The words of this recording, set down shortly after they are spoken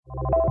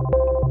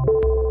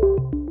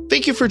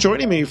Thank you for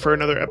joining me for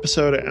another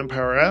episode of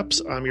Empower Apps.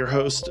 I'm your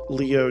host,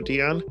 Leo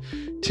Dion.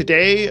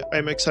 Today,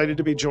 I'm excited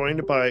to be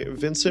joined by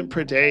Vincent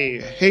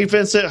Preday. Hey,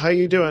 Vincent, how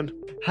you doing?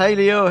 Hi,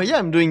 Leo. Yeah,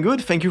 I'm doing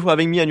good. Thank you for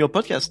having me on your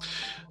podcast.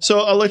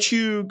 So I'll let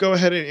you go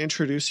ahead and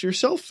introduce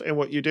yourself and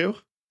what you do.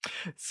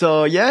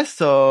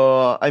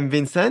 So I'm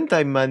Vincent.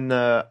 I'm an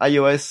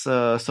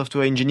iOS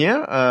software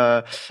engineer.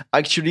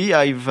 Actually,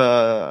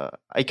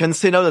 I can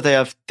say now that I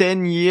have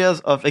 10 years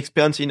of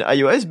experience in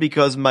iOS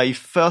because my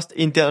first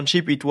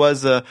internship, it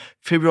was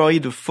February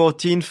the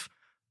 14th,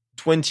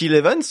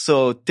 2011.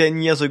 So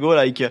 10 years ago,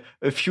 like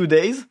a few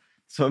days.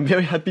 So I'm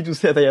very happy to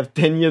say that I have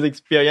 10 years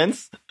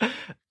experience.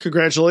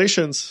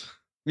 Congratulations.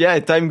 Yeah,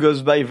 time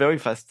goes by very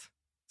fast.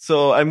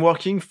 So I'm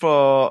working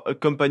for a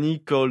company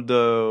called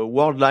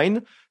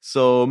Worldline.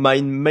 So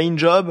my main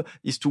job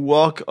is to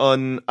work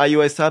on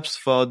iOS apps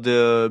for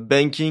the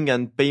banking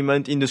and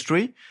payment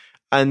industry.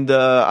 And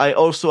I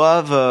also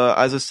have,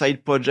 as a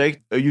side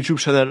project, a YouTube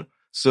channel.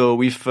 So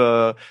with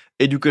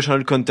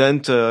educational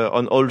content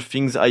on all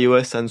things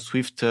iOS and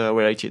Swift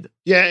related.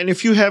 Yeah, and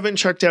if you haven't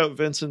checked out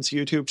Vincent's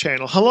YouTube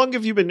channel, how long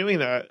have you been doing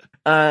that?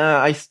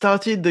 I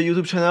started the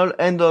YouTube channel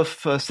end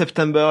of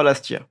September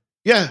last year.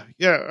 Yeah.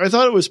 I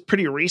thought it was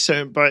pretty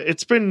recent, but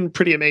it's been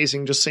pretty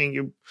amazing just seeing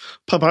you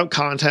pump out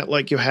content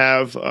like you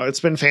have. It's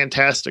been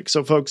fantastic.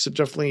 So folks should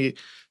definitely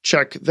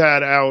check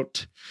that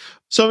out.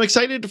 So I'm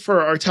excited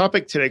for our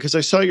topic today because I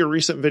saw your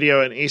recent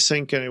video in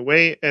Async and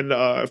Await. And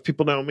if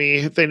people know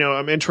me, they know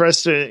I'm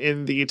interested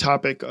in the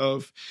topic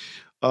of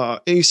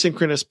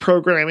asynchronous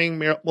programming,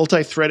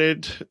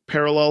 multi-threaded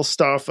parallel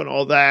stuff and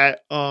all that.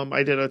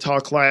 I did a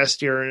talk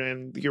last year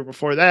and the year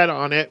before that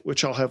on it,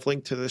 which I'll have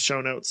linked to the show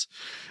notes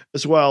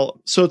as well.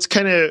 So it's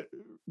kind of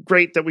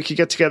great that we could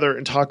get together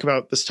and talk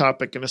about this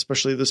topic and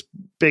especially this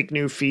big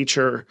new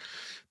feature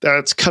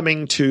that's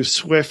coming to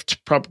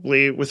Swift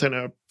probably within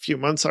a few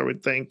months, I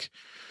would think.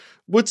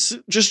 What's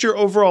just your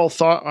overall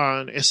thought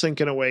on Async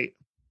and Await?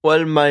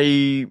 Well,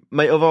 my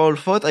overall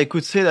thought, I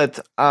could say that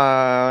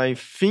I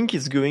think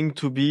it's going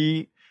to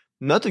be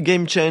not a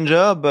game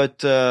changer, but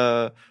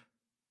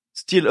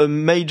still a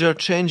major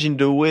change in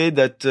the way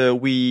that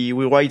we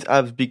write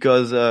apps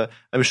because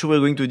I'm sure we're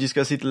going to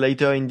discuss it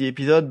later in the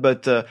episode,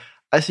 but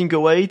Async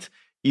Await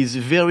is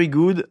very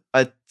good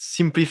at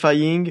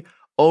simplifying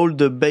all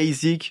the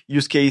basic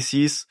use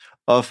cases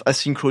of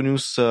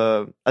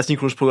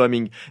asynchronous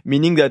programming,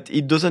 meaning that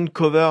it doesn't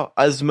cover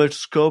as much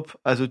scope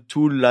as a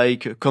tool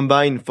like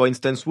Combine, for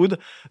instance, would,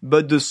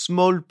 but the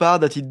small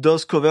part that it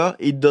does cover,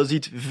 it does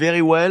it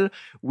very well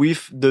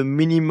with the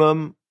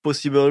minimum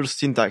possible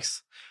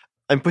syntax.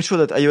 I'm pretty sure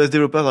that iOS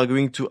developers are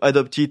going to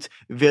adopt it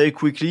very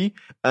quickly.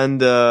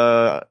 And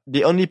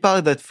the only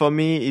part that for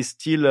me is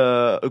still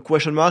a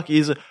question mark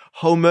is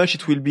how much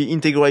it will be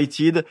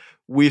integrated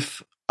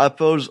with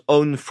Apple's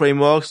own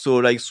framework, so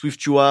like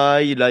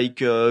SwiftUI, like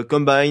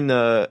Combine,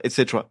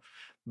 etc.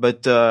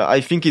 But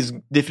I think it's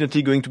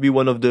definitely going to be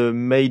one of the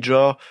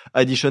major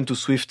additions to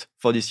Swift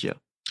for this year.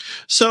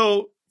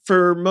 So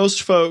for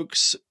most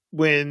folks,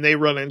 when they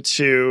run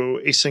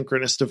into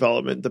asynchronous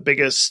development, the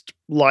biggest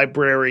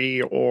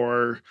library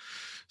or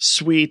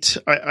suite,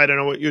 I don't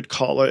know what you'd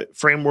call it,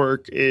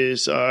 framework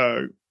is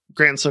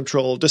Grand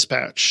Central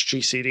Dispatch,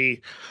 GCD.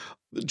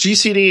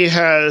 GCD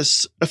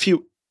has a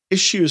few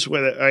issues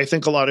with it. I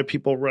think a lot of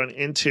people run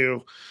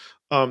into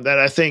that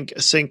I think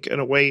Async and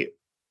Await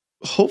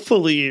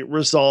hopefully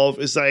resolve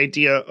is the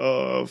idea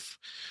of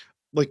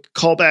like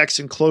callbacks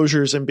and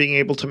closures and being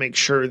able to make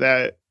sure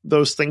that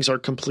those things are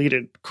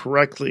completed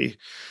correctly.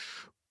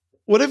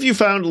 What have you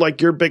found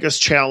like your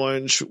biggest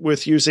challenge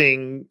with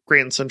using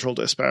Grand Central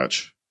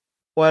Dispatch?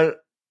 Well,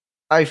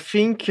 I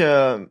think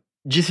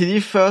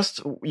GCD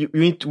first, we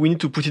need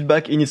to put it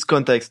back in its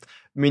context,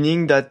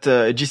 meaning that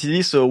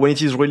GCD, so when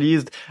it is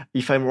released,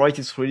 if I'm right,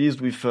 it's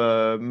released with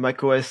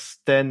macOS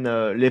 10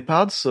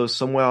 Leopard, so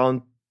somewhere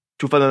around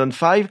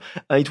 2005,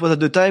 and it was at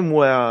the time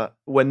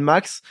when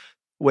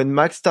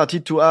Mac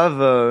started to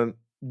have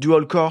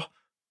dual core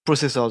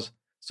processors,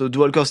 so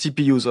dual core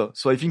CPUs.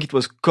 So I think it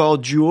was Core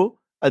Duo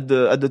at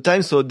the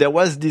time. So there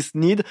was this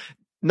need.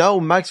 Now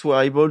Macs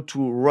were able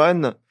to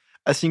run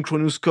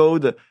asynchronous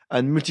code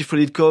and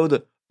multi-threaded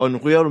code on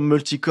real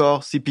multi-core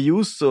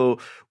CPUs. So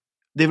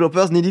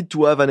developers needed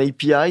to have an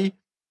API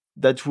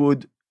that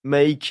would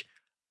make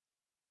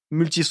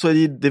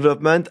multi-threaded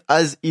development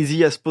as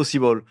easy as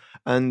possible.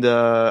 And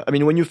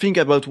when you think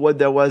about what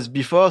there was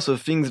before, so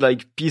things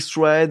like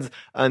pthreads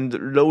and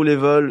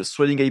low-level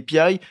threading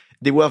API,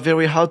 they were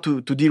very hard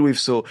to deal with.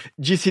 So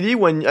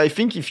GCD, I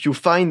think if you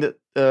find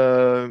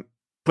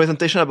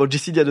presentation about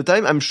GCD at the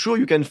time, I'm sure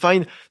you can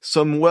find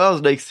some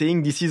words like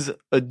saying this is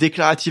a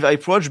declarative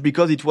approach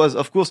because it was,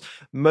 of course,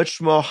 much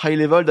more high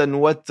level than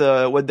what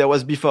there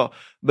was before.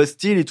 But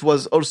still, it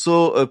was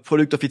also a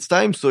product of its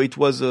time. So it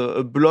was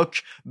a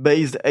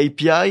block-based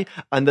API,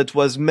 and that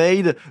was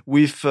made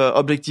with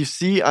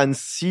Objective-C and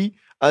C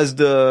as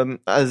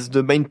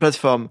the main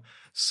platform.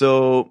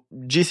 So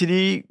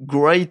GCD,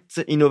 great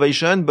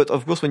innovation, but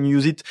of course, when you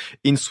use it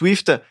in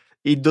Swift,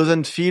 it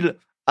doesn't feel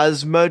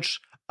as much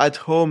at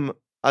home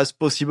as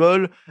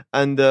possible.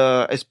 And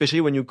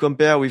especially when you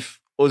compare with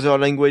other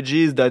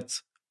languages that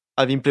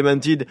have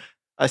implemented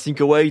async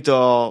await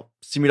or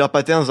similar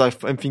patterns.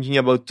 I'm thinking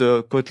about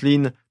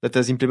Kotlin that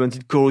has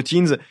implemented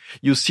coroutines.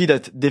 You see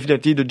that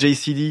definitely the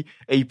JCD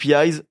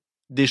APIs,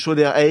 they show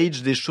their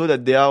age. They show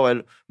that they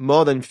are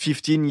more than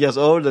 15 years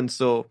old. And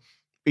so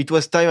it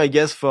was time, I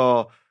guess,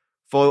 for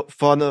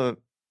an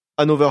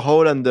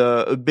overhaul and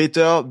a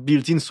better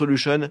built-in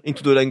solution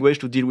into the language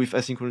to deal with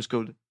asynchronous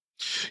code.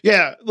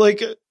 Yeah,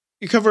 like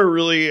you cover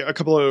really a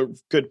couple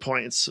of good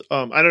points.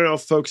 I don't know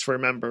if folks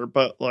remember,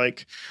 but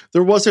like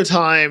there was a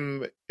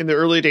time in the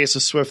early days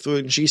of Swift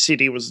when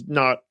GCD was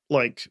not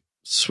like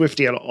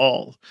Swifty at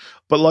all.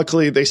 But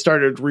luckily they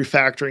started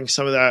refactoring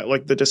some of that,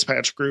 like the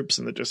dispatch groups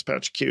and the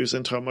dispatch queues,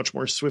 into a much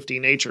more Swifty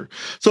nature.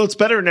 So it's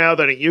better now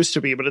than it used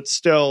to be, but it's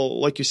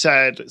still, like you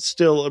said,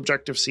 still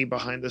Objective-C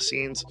behind the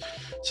scenes.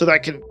 So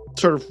that can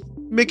sort of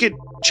make it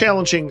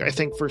challenging, I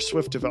think, for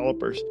Swift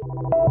developers.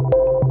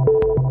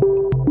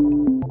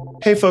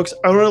 Hey folks,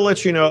 I want to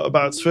let you know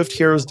about Swift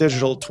Heroes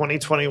Digital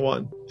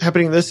 2021,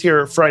 happening this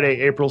year,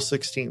 Friday, April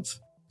 16th.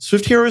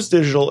 Swift Heroes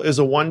Digital is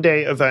a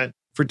one-day event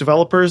for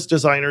developers,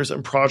 designers,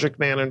 and project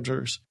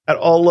managers at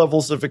all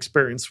levels of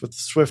experience with the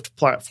Swift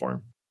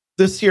platform.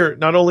 This year,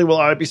 not only will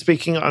I be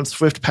speaking on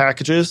Swift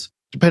packages,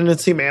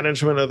 dependency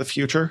management of the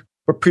future,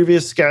 but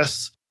previous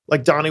guests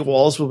like Donnie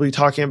Walls will be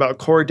talking about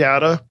core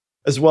data,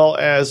 as well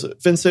as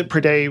Vincent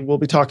Perdey will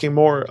be talking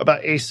more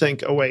about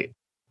async await.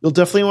 You'll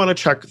definitely want to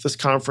check this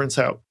conference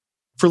out.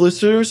 For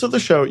listeners of the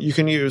show, you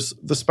can use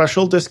the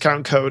special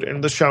discount code in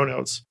the show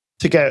notes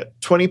to get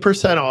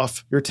 20%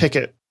 off your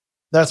ticket.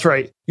 That's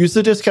right. Use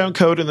the discount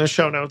code in the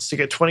show notes to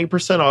get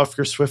 20% off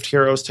your Swift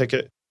Heroes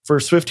ticket for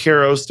Swift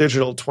Heroes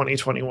Digital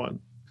 2021.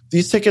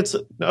 These tickets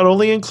not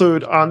only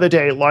include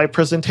on-the-day live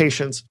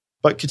presentations,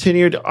 but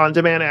continued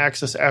on-demand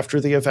access after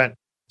the event.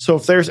 So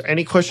if there's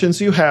any questions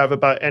you have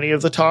about any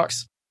of the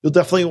talks, you'll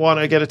definitely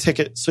want to get a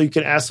ticket so you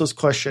can ask those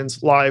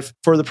questions live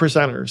for the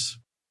presenters.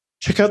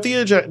 Check out the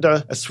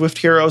agenda at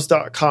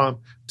swiftheroes.com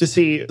to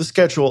see the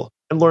schedule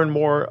and learn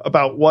more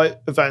about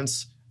what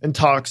events and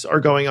talks are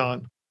going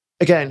on.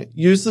 Again,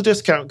 use the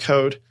discount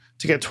code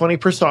to get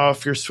 20%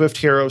 off your Swift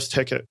Heroes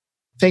ticket.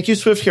 Thank you,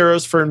 Swift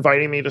Heroes, for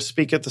inviting me to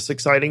speak at this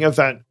exciting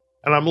event,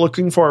 and I'm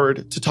looking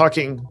forward to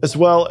talking as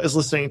well as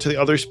listening to the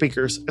other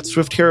speakers at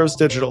Swift Heroes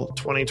Digital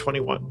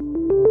 2021.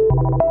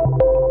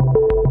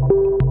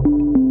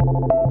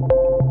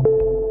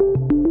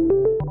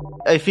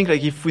 I think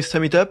like if we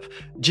sum it up,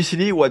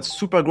 GCD, what's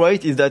super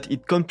great is that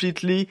it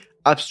completely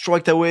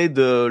abstract away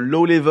the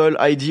low-level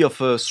idea of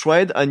a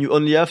thread, and you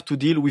only have to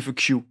deal with a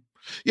queue.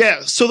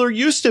 Yeah, so there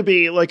used to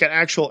be like an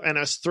actual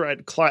NS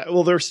thread class.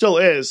 Well, there still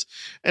is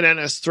an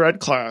NS thread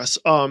class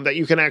that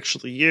you can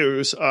actually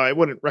use. I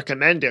wouldn't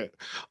recommend it,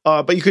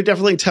 but you could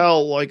definitely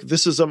tell like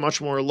this is a much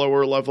more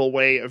lower level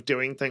way of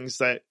doing things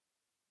that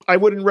I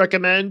wouldn't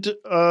recommend,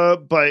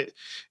 but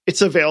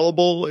it's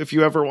available if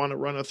you ever want to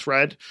run a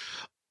thread,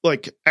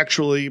 like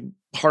actually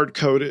hard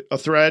code a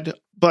thread.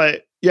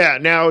 But yeah,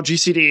 now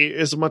GCD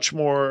is a much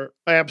more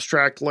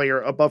abstract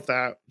layer above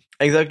that.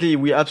 Exactly.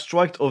 We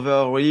abstract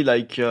over really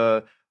like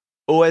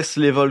OS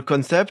level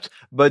concept,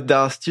 but there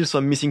are still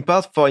some missing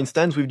parts. For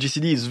instance, with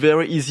GCD, it's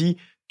very easy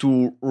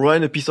to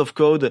run a piece of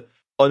code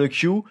on a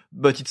queue,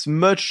 but it's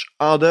much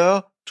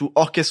harder to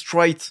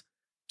orchestrate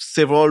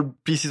several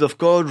pieces of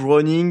code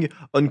running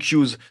on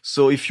queues.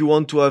 So if you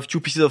want to have two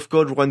pieces of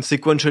code run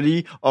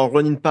sequentially or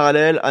run in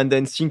parallel and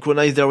then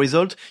synchronize their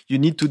result, you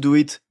need to do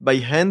it by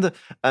hand.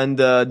 And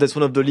that's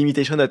one of the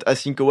limitations that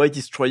async await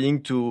is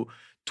trying to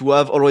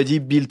have already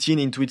built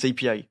into its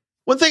API.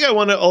 One thing I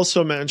want to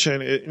also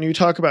mention, and you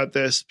talk about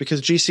this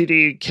because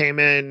GCD came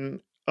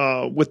in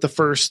with the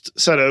first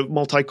set of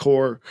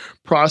multi-core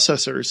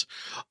processors,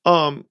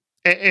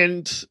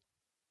 and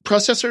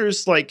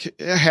processors like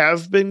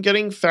have been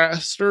getting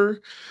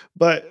faster,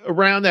 but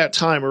around that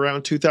time,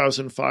 around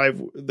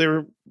 2005, they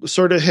were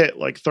sort of hit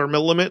like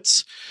thermal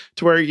limits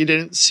to where you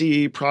didn't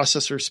see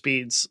processor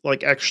speeds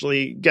like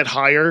actually get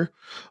higher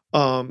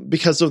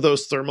because of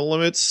those thermal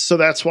limits. So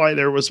that's why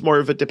there was more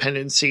of a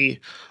dependency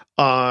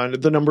on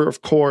the number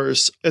of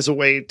cores as a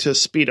way to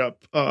speed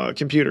up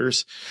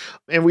computers.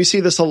 And we see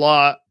this a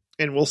lot.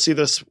 And we'll see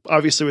this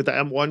obviously with the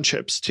M1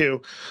 chips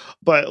too.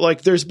 But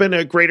like there's been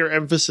a greater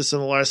emphasis in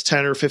the last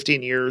 10 or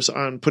 15 years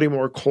on putting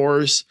more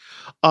cores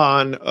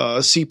on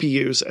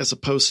CPUs as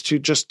opposed to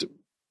just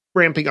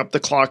ramping up the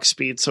clock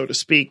speed, so to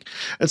speak.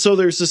 And so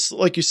there's this,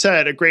 like you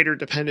said, a greater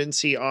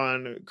dependency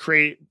on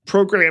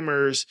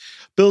programmers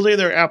building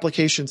their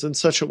applications in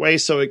such a way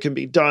so it can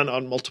be done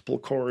on multiple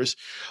cores.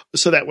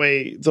 So that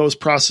way those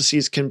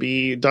processes can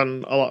be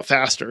done a lot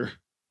faster.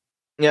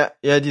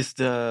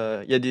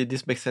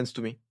 This makes sense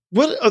to me.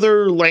 What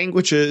other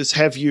languages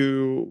have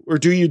you or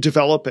do you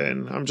develop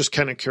in? I'm just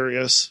kind of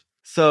curious.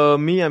 So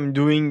me, I'm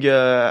doing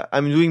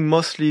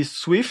mostly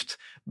Swift,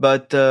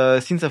 but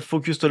since I've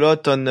focused a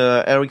lot on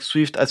Eric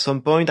Swift at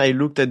some point, I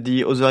looked at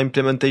the other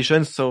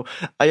implementations. So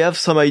I have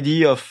some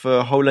idea of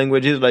how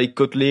languages like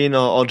Kotlin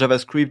or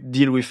JavaScript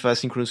deal with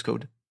asynchronous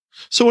code.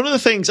 So one of the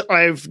things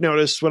I've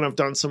noticed when I've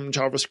done some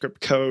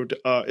JavaScript code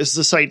is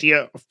this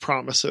idea of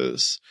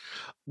promises,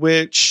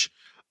 which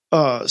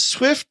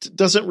Swift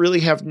doesn't really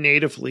have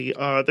natively.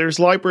 There's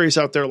libraries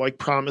out there like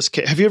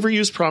PromiseKit. Have you ever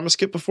used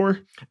PromiseKit before?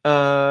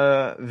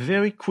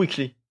 Very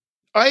quickly.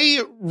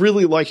 I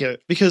really like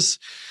it because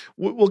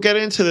we'll get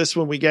into this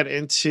when we get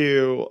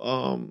into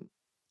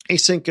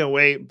async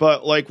await.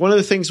 But like one of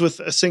the things with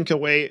async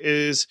await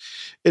is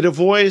it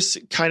avoids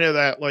kind of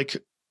that like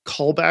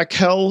callback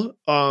hell,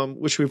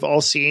 which we've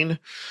all seen,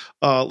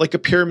 like a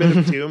pyramid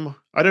of doom.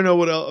 I don't know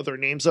what other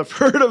names I've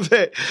heard of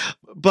it,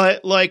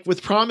 but like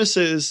with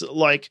promises,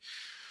 like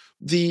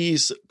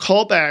these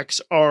callbacks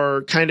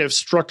are kind of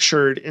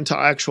structured into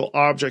actual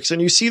objects.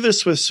 And you see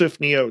this with Swift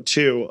Neo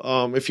too.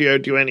 If you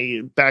do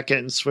any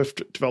backend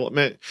Swift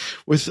development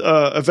with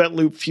event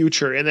loop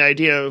future and the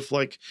idea of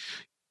like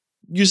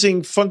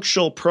using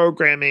functional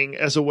programming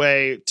as a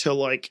way to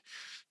like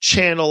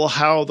channel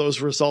how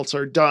those results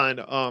are done.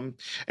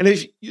 And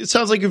it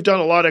sounds like you've done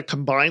a lot of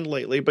Combine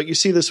lately, but you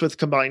see this with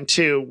Combine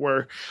too,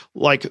 where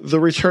like the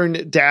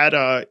return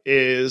data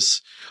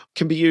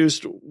can be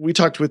used. We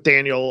talked with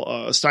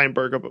Daniel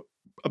Steinberg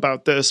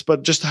about this,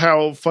 but just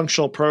how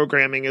functional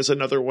programming is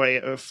another way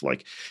of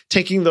like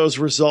taking those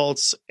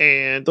results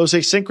and those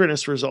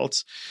asynchronous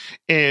results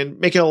and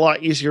make it a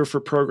lot easier for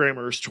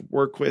programmers to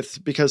work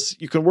with, because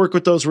you can work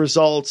with those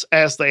results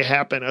as they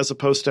happen as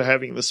opposed to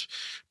having this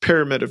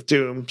pyramid of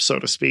doom, so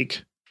to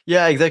speak.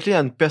 Yeah, exactly.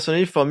 And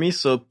personally for me,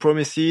 so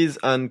Promises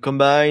and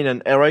Combine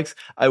and RX,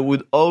 I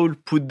would all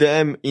put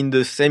them in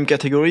the same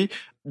category.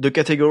 The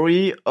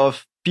category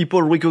of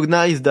people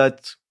recognize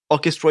that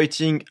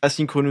orchestrating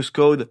asynchronous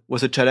code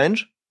was a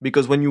challenge,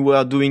 because when you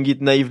were doing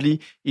it naively,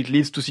 it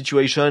leads to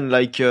situations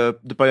like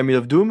the pyramid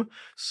of doom.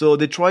 So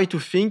they try to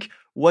think,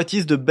 what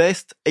is the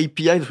best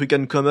API that we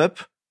can come up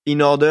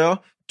in order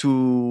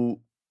to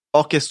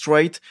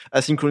orchestrate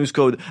asynchronous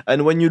code?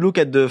 And when you look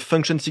at the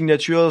function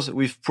signatures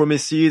with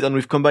Promises and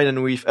with Combine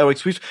and with RX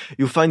Swift,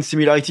 you find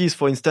similarities.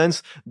 For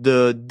instance,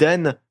 the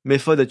then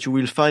method that you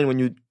will find when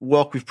you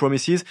work with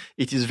Promises,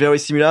 it is very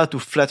similar to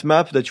flat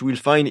map that you will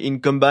find in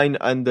Combine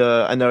and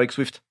RX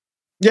Swift.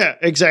 Yeah,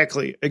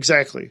 exactly.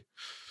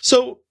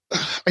 So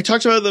I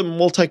talked about the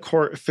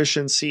multi-core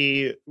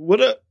efficiency.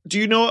 Do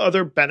you know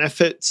other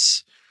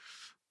benefits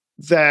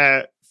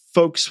that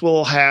folks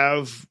will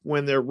have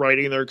when they're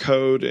writing their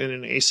code in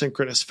an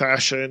asynchronous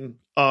fashion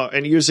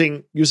and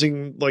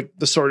using like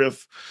the sort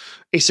of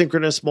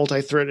asynchronous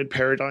multi-threaded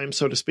paradigm,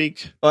 so to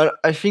speak? Well,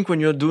 I think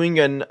when you're doing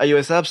an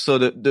iOS app, so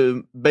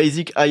the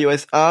basic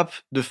iOS app,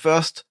 the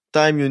first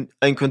time you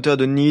encounter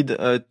the need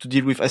to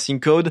deal with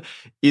async code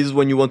is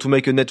when you want to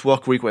make a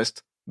network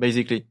request,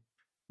 basically.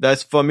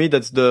 That's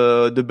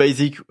the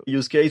basic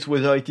use case,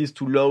 whether it is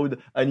to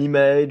load an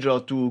image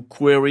or to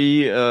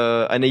query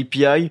an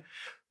API.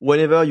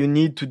 Whenever you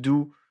need to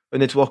do a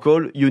network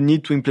call, you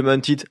need to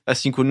implement it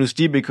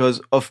asynchronously,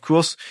 because of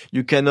course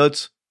you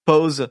cannot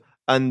pause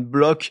and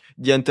block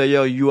the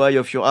entire UI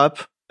of your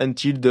app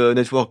until the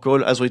network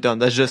call has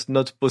returned. That's just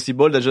not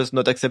possible. That's just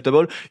not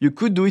acceptable. You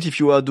could do it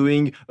if you are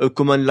doing a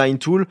command line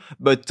tool,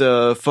 but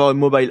for a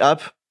mobile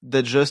app,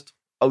 that's just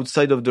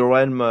outside of the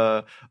realm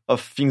of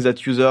things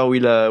that user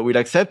will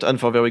accept, and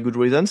for very good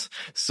reasons.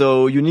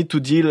 So you need to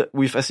deal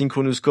with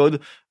asynchronous code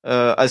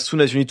as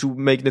soon as you need to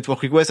make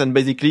network requests, and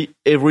basically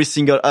every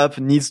single app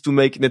needs to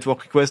make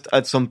network requests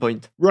at some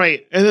point.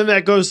 Right. And then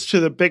that goes to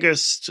the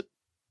biggest,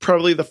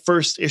 probably the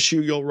first issue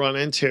you'll run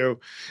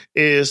into,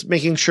 is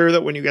making sure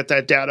that when you get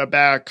that data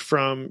back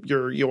from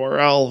your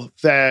URL,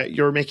 that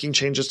you're making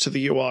changes to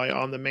the UI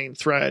on the main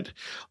thread.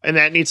 And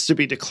that needs to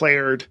be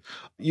declared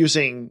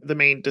using the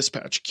main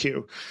dispatch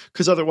queue,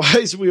 because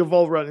otherwise we have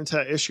all run into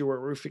that issue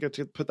where we forget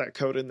to put that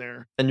code in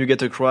there. And you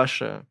get a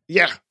crash.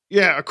 Yeah,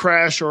 a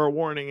crash or a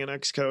warning in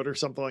Xcode or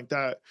something like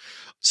that.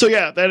 So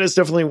yeah, that is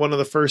definitely one of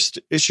the first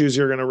issues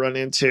you're going to run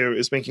into,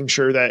 is making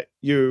sure that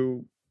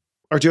you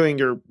are doing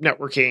your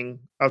networking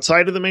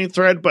outside of the main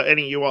thread, but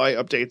any UI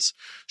updates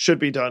should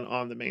be done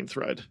on the main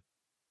thread.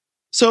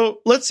 So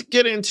let's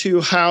get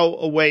into how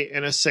await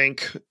and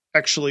async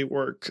actually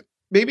work.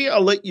 Maybe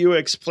I'll let you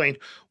explain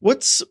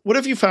what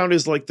have you found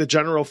is like the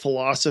general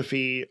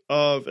philosophy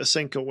of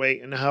async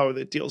await and how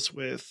it deals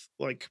with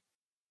like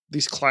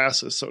these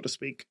classes, so to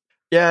speak.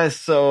 Yeah,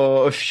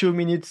 so a few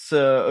minutes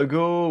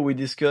ago, we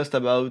discussed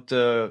about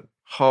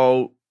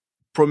how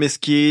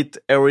PromiseKit,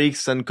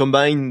 RX, and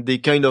Combine, they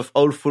kind of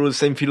all follow the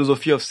same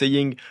philosophy of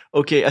saying,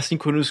 okay,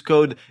 asynchronous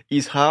code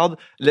is hard.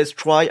 Let's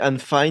try and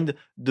find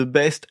the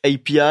best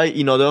API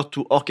in order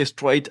to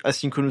orchestrate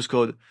asynchronous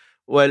code.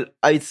 Well,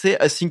 I'd say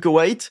async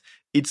await,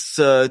 it's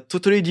a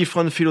totally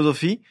different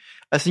philosophy.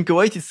 Async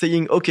await is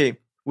saying, okay,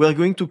 we're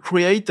going to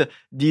create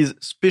this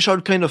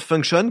special kind of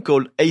function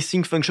called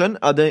async function,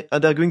 and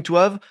they're going to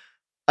have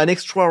an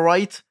extra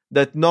right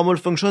that normal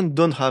functions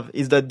don't have,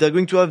 is that they're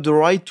going to have the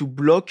right to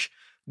block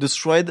the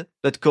thread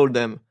that called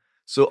them.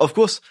 So of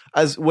course,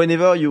 as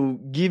whenever you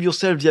give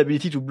yourself the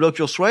ability to block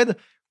your thread,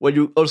 well,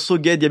 you also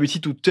get the ability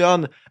to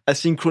turn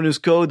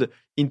asynchronous code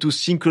into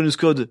synchronous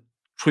code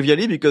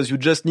trivially, because you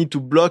just need to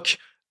block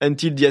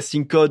until the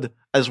async code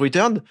has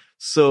returned.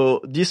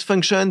 So these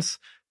functions,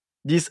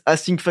 this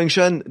async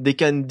function, they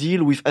can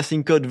deal with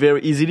async code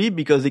very easily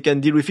because they can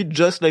deal with it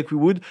just like we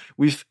would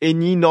with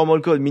any normal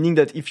code. Meaning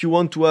that if you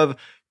want to have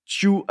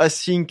two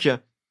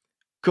async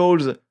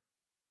calls,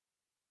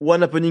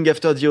 one happening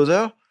after the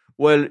other,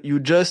 well, you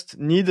just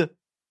need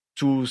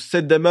to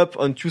set them up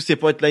on two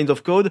separate lines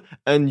of code,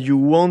 and you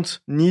won't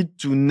need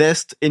to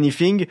nest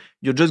anything.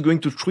 You're just going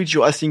to treat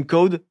your async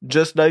code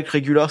just like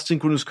regular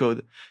synchronous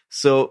code.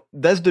 So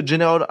that's the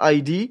general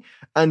idea.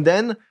 And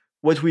then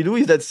what we do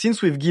is that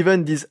since we've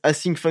given this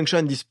async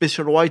function this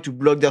special right to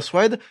block their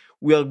thread,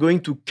 we are going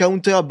to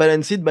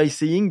counterbalance it by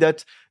saying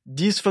that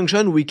this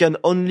function, we can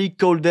only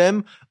call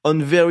them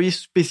on very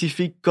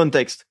specific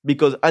context,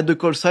 because at the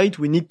call site,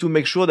 we need to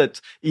make sure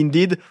that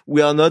indeed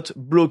we are not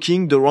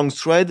blocking the wrong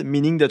thread,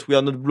 meaning that we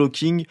are not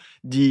blocking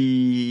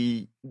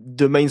the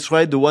main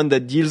thread, the one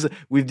that deals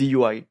with the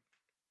UI.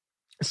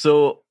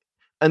 So,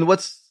 and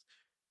what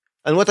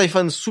I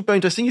found super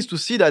interesting is to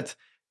see that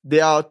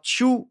there are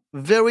two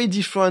very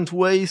different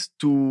ways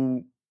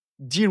to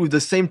deal with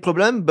the same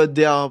problem, but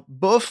they are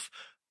both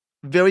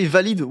very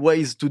valid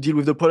ways to deal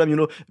with the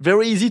problem.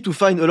 Very easy to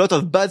find a lot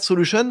of bad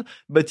solution,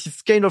 but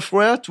it's kind of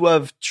rare to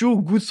have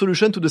two good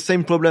solutions to the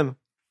same problem.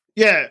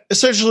 Yeah,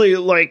 essentially,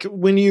 like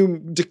when you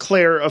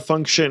declare a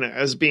function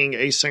as being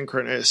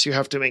asynchronous, you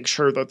have to make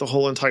sure that the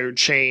whole entire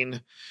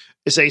chain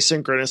is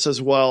asynchronous as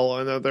well,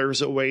 and that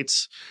there's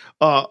awaits.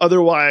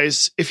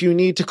 Otherwise, if you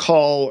need to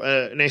call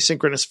an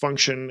asynchronous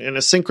function in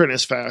a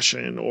synchronous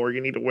fashion, or you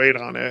need to wait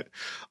on it,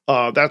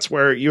 that's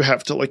where you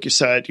have to, like you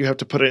said, you have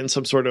to put it in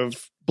some sort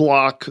of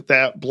block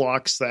that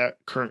blocks that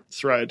current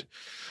thread.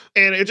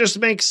 And it just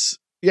makes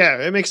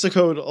the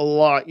code a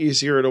lot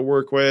easier to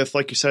work with.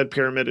 Like you said,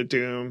 Pyramid of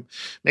Doom,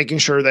 making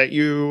sure that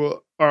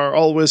you are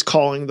always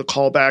calling the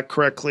callback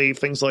correctly,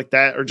 things like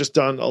that are just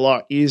done a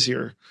lot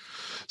easier.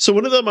 So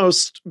one of the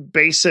most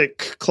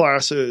basic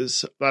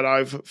classes that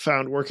I've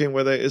found working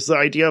with it is the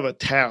idea of a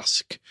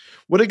task.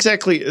 What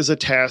exactly is a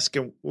task,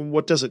 and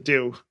what does it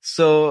do?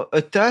 So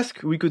a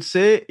task, we could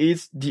say,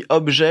 is the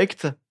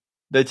object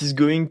that is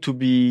going to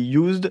be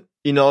used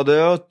in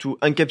order to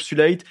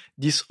encapsulate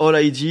this whole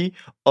idea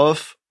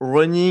of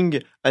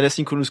running an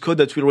asynchronous code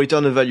that will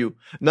return a value.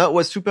 Now,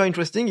 what's super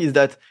interesting is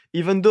that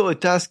even though the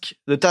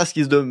task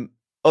is the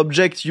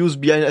object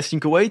used behind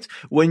async await,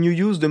 when you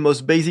use the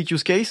most basic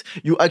use case,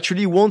 you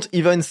actually won't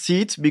even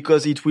see it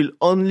because it will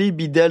only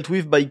be dealt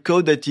with by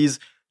code that is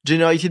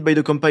generated by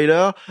the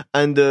compiler,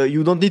 and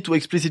you don't need to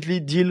explicitly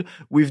deal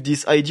with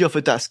this idea of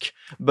a task.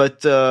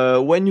 But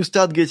when you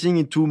start getting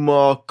into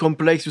more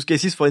complex use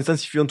cases, for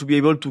instance, if you want to be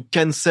able to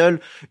cancel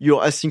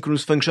your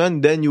asynchronous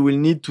function, then you will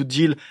need to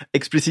deal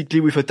explicitly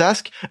with a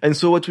task. And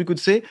so what we could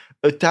say,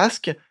 a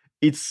task,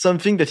 it's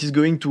something that is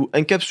going to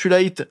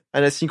encapsulate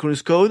an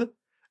asynchronous code,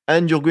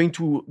 and you're going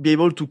to be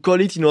able to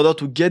call it in order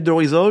to get the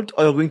result,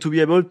 or you're going to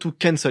be able to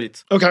cancel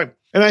it. Okay.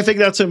 And I think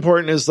that's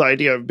important, is the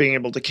idea of being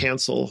able to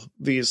cancel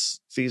these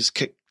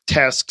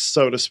tasks,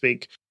 so to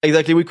speak.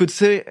 Exactly. We could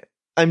say,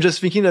 I'm just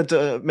thinking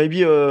that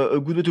maybe a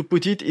good way to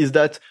put it is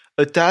that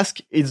a task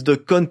is the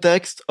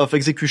context of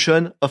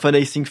execution of an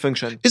async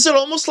function. Is it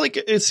almost like,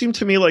 it seemed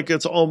to me like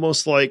it's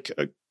almost like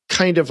a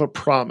kind of a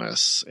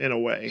promise in a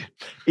way?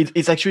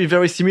 It's actually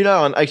very similar.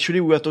 And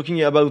actually, we are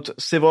talking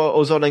about several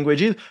other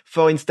languages.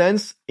 For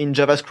instance, in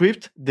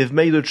JavaScript, they've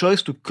made a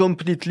choice to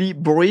completely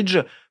bridge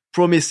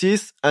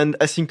promises and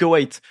async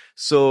await.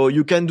 So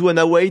you can do an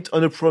await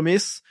on a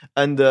promise,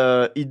 and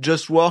it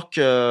just works.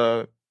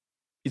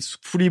 It's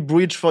fully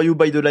bridged for you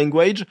by the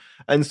language.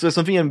 And so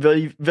something I'm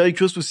very, very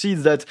curious to see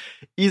is that,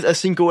 is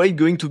async await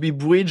going to be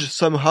bridged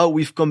somehow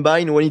with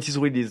Combine when it is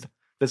released?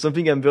 That's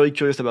something I'm very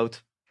curious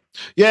about.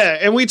 Yeah,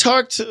 and we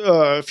talked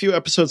a few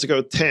episodes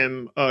ago,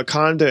 Tim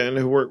Condon,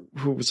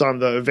 who was on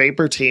the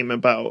Vapor team,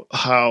 about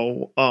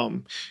how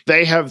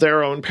they have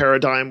their own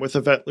paradigm with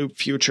Event Loop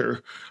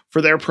Future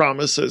for their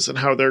promises, and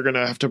how they're going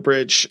to have to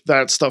bridge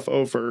that stuff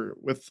over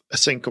with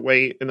async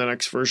await in the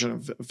next version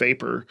of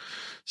Vapor.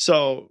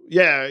 So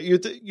yeah,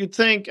 you'd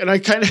think, and I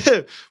kind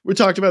of we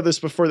talked about this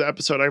before the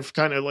episode. I've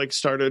kind of like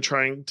started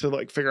trying to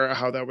like figure out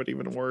how that would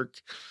even work,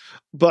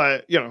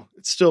 but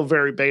it's still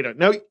very beta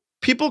now.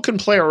 People can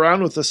play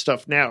around with this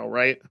stuff now,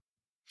 right?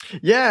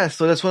 Yeah,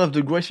 so that's one of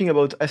the great things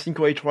about async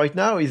await right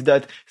now, is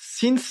that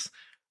since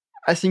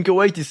async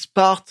await is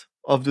part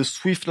of the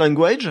Swift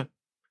language,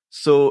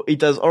 so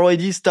it has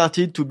already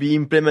started to be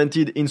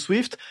implemented in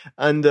Swift.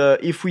 And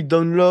if we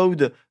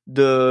download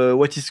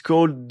what is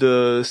called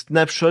the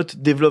snapshot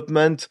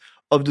development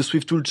of the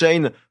Swift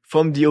toolchain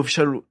from the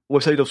official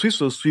website of Swift,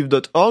 so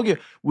swift.org,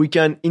 we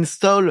can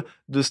install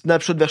the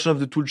snapshot version of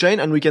the toolchain,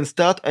 and we can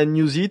start and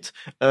use it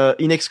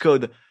in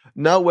Xcode.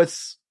 Now,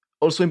 what's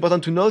also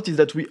important to note is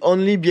that we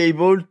only be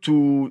able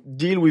to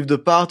deal with the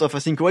part of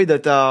async await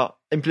that are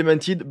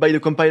implemented by the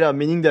compiler,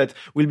 meaning that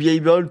we'll be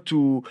able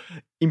to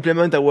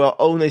implement our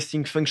own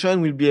async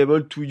function. We'll be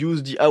able to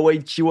use the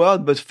await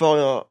keyword, but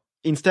for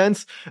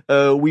instance,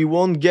 we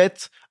won't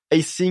get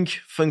async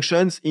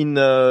functions in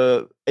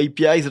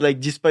APIs like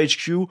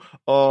dispatch queue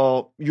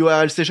or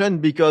URL session,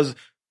 because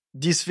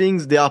these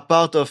things, they are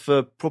part of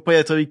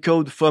proprietary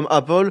code from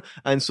Apple.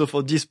 And so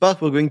for this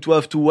part, we're going to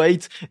have to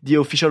wait the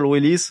official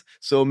release.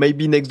 So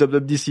maybe next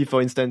WWDC,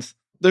 for instance.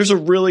 There's a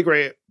really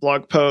great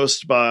blog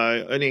post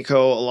by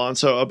Nico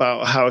Alonso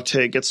about how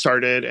to get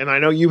started. And I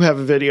know you have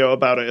a video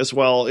about it as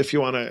well if you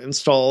want to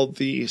install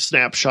the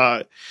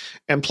snapshot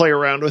and play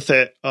around with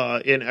it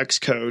in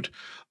Xcode.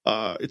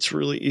 It's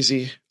really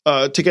easy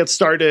to get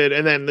started.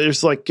 And then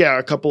there's a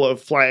couple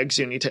of flags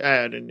you need to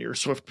add in your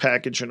Swift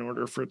package in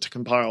order for it to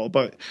compile.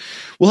 But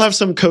we'll have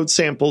some code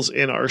samples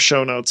in our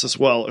show notes as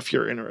well if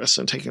you're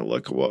interested in taking a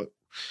look at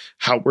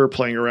how we're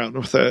playing around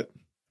with it.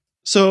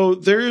 So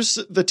there's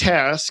the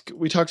task.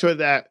 We talked about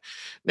that.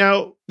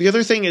 Now, the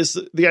other thing is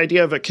the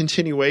idea of a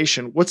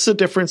continuation. What's the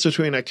difference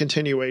between a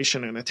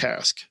continuation and a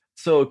task?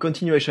 So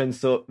continuation.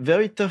 So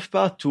very tough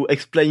part to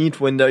explain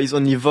it when there is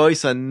only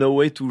voice and no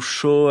way to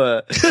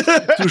show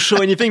to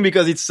show anything,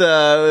 because it's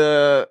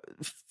a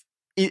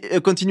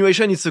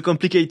continuation. It's a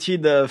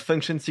complicated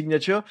function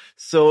signature.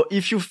 So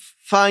if you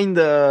find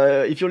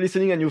if you're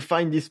listening and you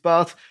find this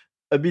part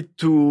a bit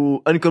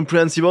too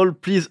incomprehensible,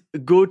 please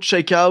go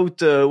check out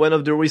one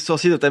of the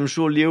resources that I'm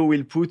sure Leo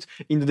will put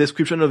in the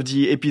description of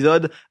the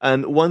episode.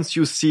 And once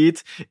you see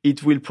it,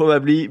 it will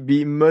probably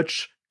be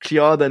much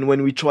clearer than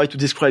when we try to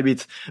describe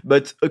it.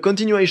 But a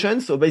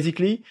continuation, so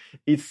basically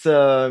it's,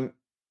 as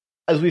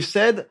we've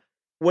said,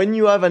 when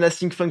you have an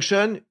async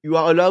function, you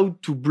are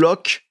allowed to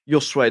block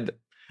your thread.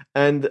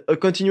 And a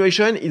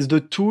continuation is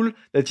the tool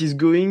that is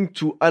going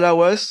to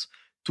allow us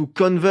to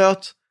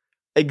convert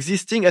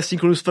existing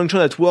asynchronous function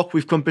that work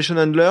with completion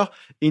handler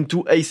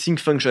into async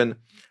function.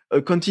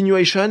 A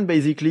continuation,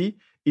 basically,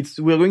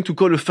 we're going to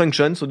call a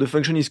function. So the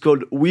function is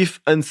called with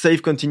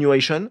unsafe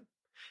continuation.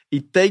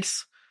 It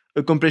takes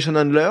a completion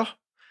handler,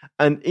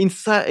 and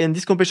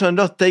this completion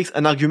handler takes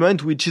an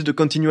argument, which is the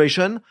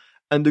continuation.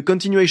 And the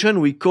continuation,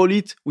 we call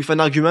it with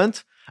an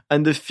argument.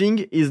 And the thing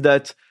is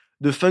that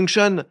the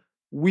function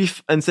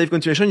with unsafe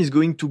continuation is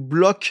going to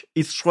block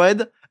its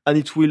thread, and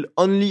it will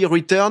only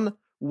return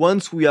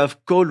once we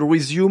have called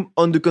resume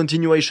on the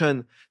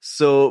continuation.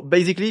 So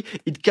basically,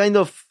 it kind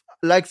of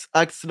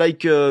acts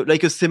like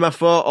a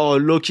semaphore or a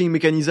locking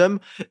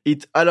mechanism.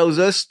 It allows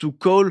us to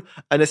call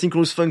an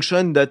asynchronous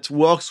function that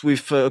works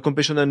with a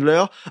completion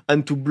handler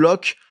and to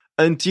block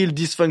until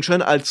this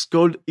function has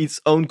called its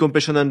own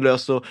completion handler.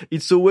 So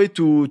it's a way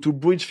to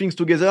bridge things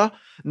together.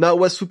 Now,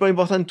 what's super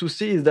important to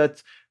see is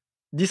that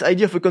this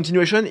idea of a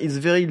continuation is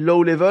very low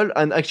level,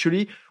 and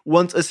actually,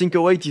 once async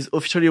await is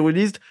officially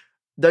released,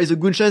 there is a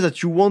good chance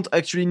that you won't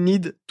actually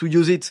need to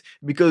use it,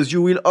 because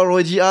you will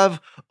already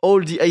have all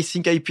the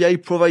async API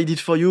provided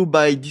for you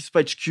by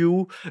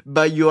DispatchQ,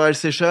 by URL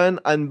session,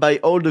 and by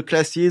all the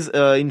classes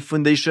in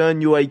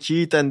Foundation,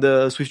 UIKit, and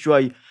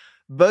SwiftUI.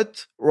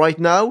 But right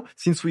now,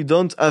 since we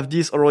don't have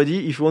this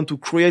already, if we want to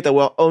create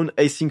our own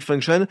async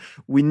function,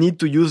 we need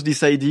to use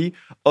this idea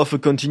of a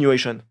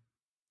continuation.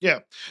 Yeah.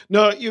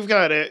 No, you've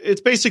got it.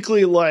 It's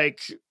basically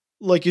like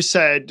you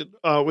said,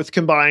 with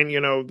Combine,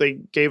 they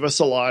gave us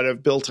a lot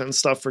of built-in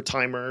stuff for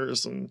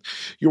timers and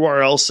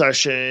URL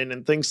session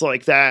and things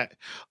like that.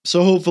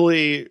 So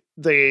hopefully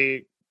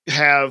they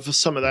have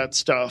some of that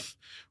stuff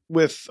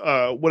with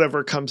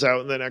whatever comes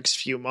out in the next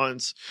few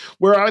months.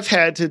 Where I've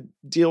had to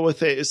deal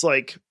with it is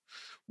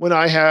when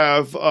I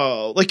have,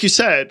 like you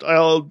said,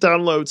 I'll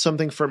download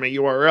something from a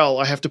URL.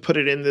 I have to put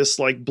it in this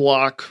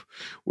block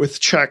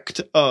with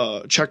checked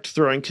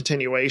throwing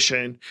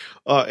continuation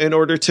in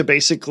order to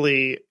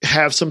basically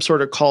have some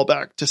sort of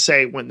callback to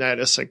say when that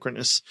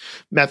asynchronous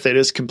method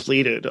is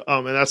completed.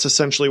 And that's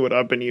essentially what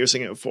I've been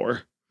using it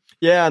for.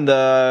 Yeah, and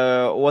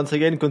once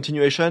again,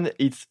 continuation,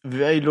 it's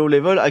very low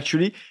level.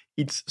 Actually,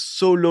 it's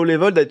so low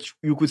level that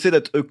you could say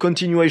that a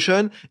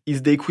continuation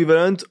is the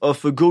equivalent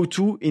of a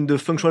go-to in the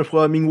functional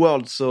programming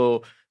world.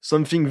 So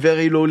something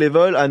very low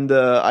level, and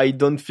I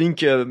don't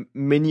think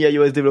many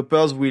iOS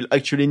developers will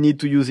actually need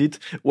to use it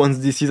once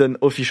this is an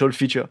official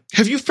feature.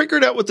 Have you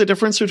figured out what the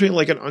difference between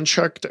an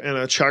unchecked and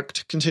a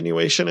checked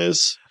continuation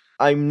is?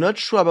 I'm not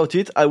sure about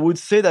it. I would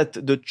say that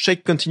the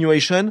checked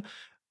continuation,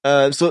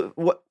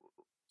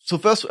 So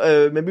first,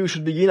 maybe we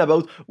should begin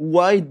about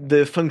why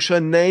the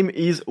function name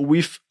is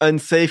with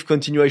unsafe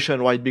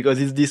continuation, right? Because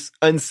it's this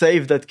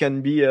unsafe that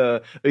can be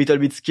a little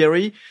bit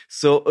scary.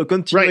 So a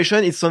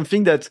continuation is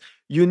something that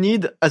you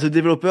need as a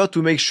developer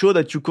to make sure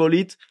that you call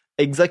it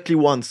exactly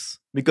once.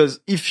 Because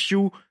if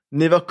you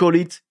never call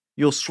it,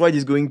 your thread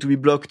is going to be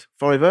blocked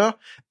forever.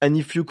 And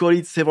if you call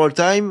it several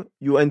times,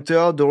 you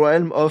enter the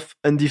realm of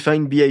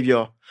undefined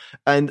behavior.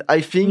 And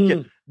I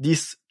think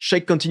this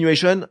check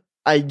continuation,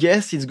 I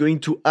guess, is going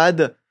to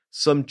add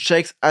some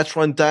checks at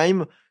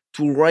runtime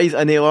to raise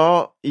an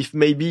error if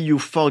maybe you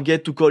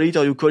forget to call it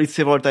or you call it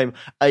several times.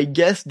 I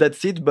guess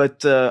that's it,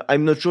 but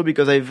I'm not sure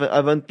because I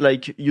haven't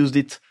used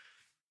it.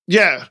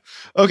 Yeah.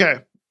 Okay.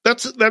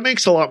 That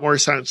makes a lot more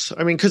sense.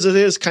 I mean, because it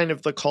is kind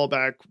of the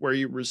callback where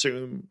you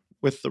resume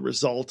with the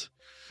result.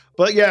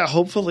 But yeah,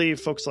 hopefully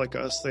folks like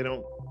us, they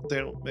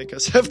don't make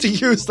us have to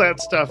use that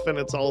stuff, and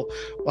it's all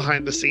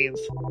behind the scenes.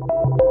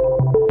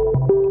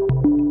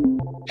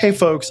 Hey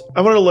folks,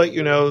 I want to let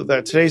you know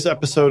that today's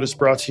episode is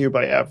brought to you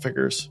by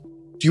AppFigures.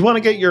 Do you want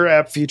to get your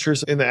app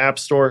features in the App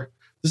Store?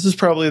 This is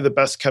probably the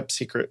best kept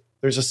secret.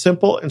 There's a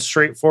simple and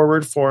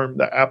straightforward form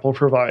that Apple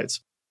provides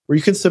where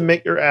you can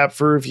submit your app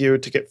for review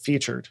to get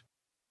featured.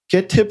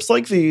 Get tips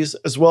like these,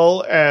 as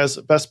well as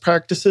best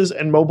practices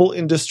and mobile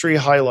industry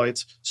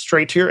highlights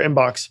straight to your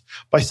inbox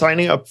by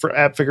signing up for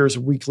AppFigures'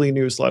 weekly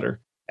newsletter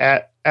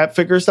at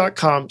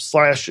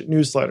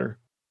appfigures.com/newsletter.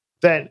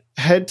 Then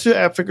head to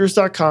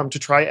appfigures.com to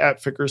try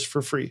AppFigures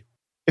for free.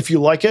 If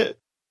you like it,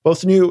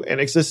 both new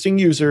and existing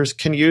users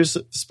can use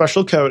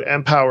special code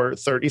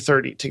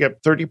EMPOWER3030 to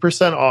get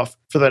 30% off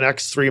for the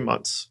next 3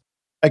 months.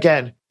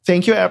 Again,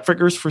 thank you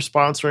AppFigures for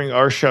sponsoring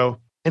our show,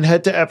 and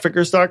head to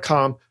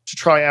appfigures.com to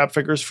try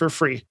AppFigures for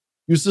free.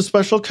 Use the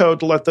special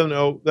code to let them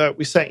know that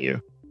we sent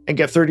you and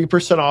get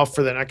 30% off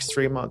for the next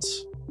 3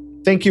 months.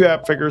 Thank you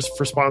AppFigures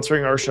for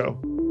sponsoring our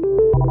show.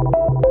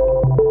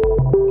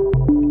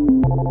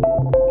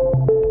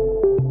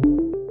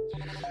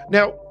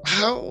 Now,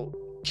 how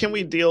can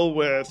we deal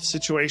with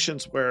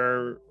situations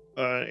where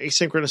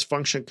asynchronous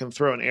function can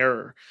throw an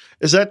error?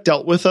 Is that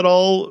dealt with at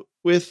all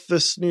with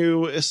this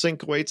new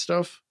async await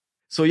stuff?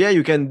 So yeah,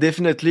 you can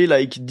definitely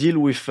deal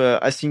with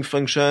async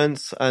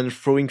functions and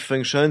throwing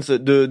functions.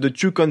 The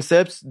two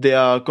concepts, they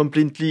are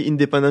completely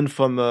independent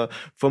from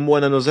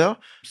one another.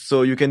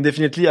 So you can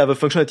definitely have a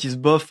function that is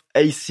both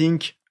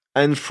async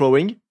and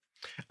throwing.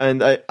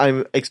 And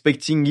I'm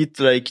expecting it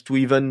to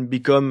even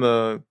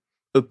become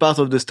a part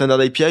of the standard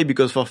API,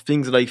 because for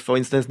things like, for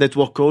instance,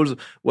 network calls,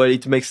 well,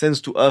 it makes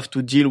sense to have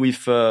to deal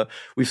with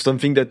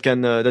something that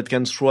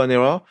can throw an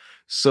error.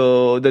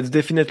 So that's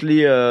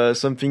definitely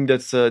something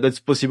that's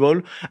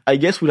possible. I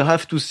guess we'll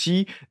have to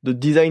see the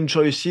design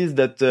choices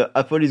that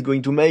Apple is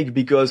going to make,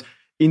 because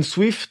in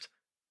Swift,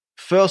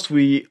 first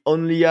we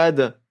only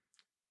had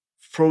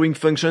throwing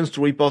functions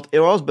to report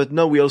errors, but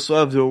now we also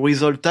have the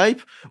result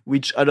type,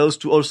 which allows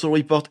to also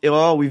report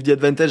error, with the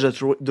advantage that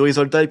the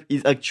result type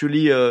is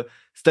actually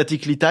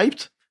statically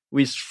typed,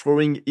 which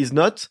throwing is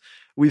not.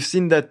 We've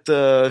seen that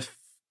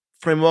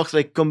frameworks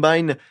like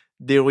Combine,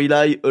 they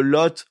rely a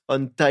lot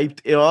on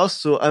typed errors.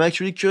 So I'm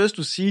actually curious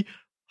to see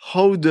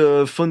how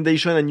the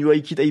Foundation and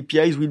UIKit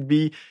APIs will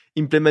be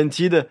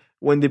implemented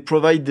when they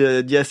provide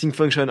the async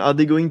function. Are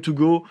they going to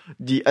go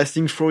the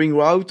async throwing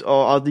route,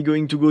 or are they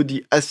going to go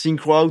the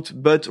async route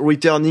but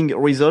returning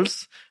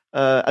results?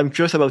 I'm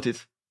curious about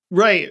it.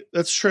 Right.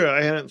 That's true.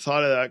 I hadn't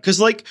thought of that.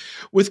 Because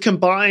with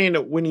Combine,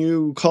 when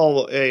you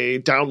call a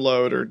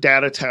download or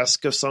data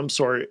task of some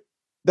sort,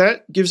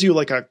 that gives you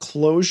a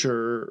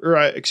closure, or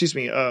a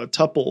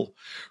tuple,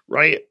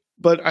 right?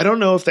 But I don't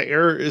know if the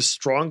error is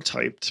strong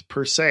typed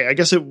per se. I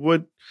guess it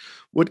would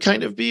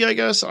kind of be, I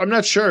guess. I'm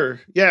not sure.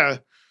 Yeah.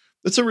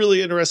 That's a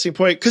really interesting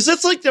point. Because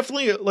that's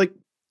definitely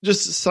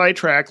just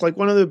sidetrack.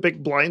 One of the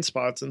big blind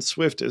spots in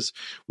Swift is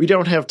we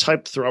don't have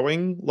typed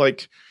throwing.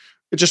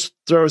 It just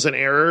throws an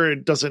error.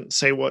 It doesn't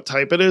say what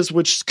type it is,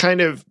 which kind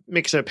of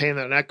makes it a pain in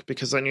the neck,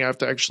 because then you have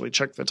to actually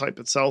check the type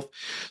itself.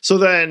 So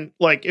then,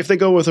 if they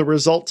go with a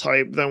result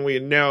type, then we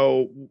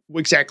know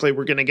exactly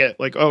we're going to get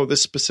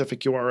this specific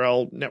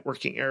URL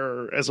networking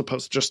error, as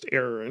opposed to just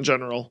error in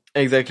general.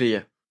 Exactly,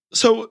 yeah.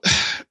 So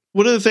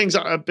one of the things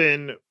I've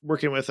been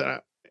working with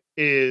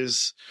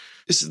is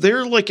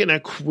there an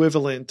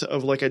equivalent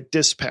of a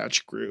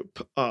dispatch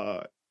group?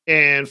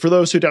 And for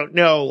those who don't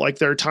know,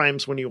 there are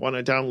times when you want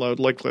to download,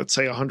 let's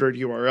say 100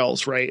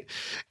 URLs, right?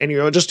 And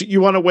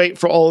you want to wait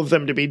for all of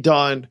them to be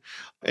done.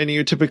 And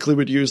you typically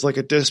would use a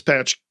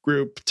dispatch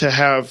group to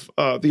have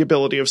the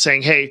ability of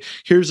saying, hey,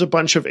 here's a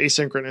bunch of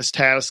asynchronous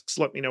tasks.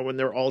 Let me know when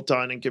they're all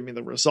done and give me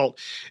the result.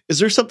 Is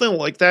there something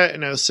like that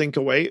in async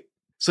await?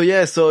 So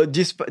yeah, so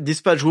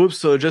dispatch group.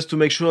 So just to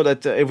make sure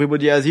that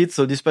everybody has it.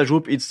 So dispatch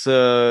group, it's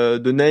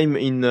the name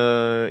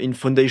in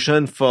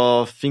Foundation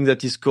for things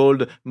that is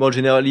called more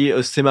generally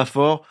a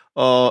semaphore,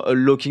 or a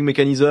locking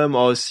mechanism,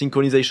 or a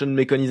synchronization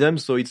mechanism.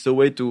 So it's a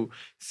way to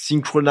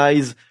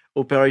synchronize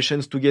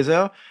operations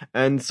together.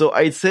 And so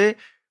I'd say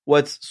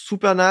what's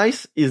super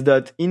nice is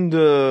that in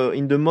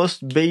the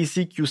most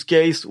basic use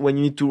case, when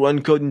you need to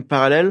run code in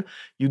parallel,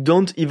 you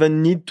don't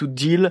even need to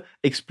deal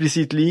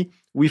explicitly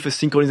with a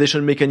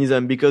synchronization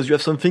mechanism, because you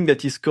have something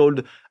that is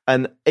called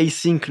an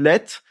async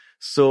let.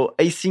 So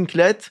async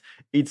let,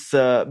 it's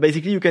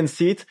basically, you can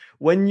see it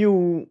when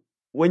you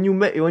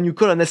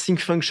call an async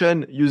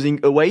function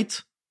using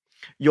await,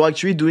 you're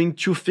actually doing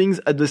two things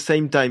at the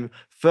same time.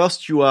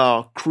 First, you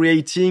are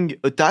creating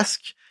a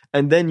task,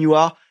 and then you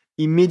are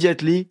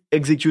immediately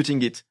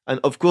executing it. And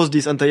of course,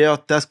 this entire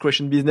task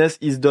creation business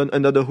is done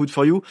under the hood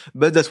for you,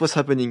 but that's what's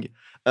happening.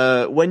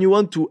 When you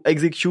want to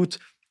execute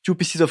two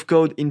pieces of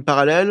code in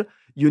parallel,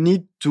 you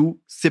need to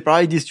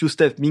separate these two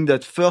steps, meaning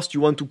that first you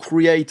want to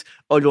create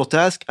all your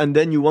tasks, and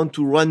then you want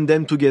to run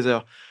them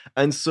together.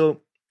 And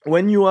so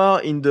when you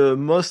are in the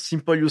most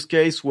simple use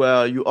case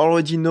where you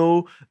already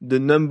know the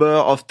number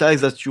of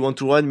tasks that you want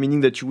to run,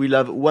 meaning that you will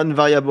have one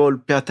variable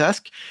per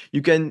task,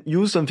 you can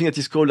use something that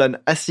is called an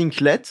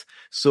async let.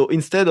 So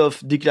instead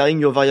of declaring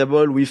your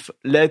variable with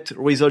let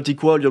result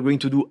equal, you're going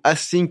to do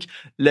async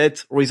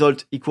let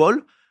result equal.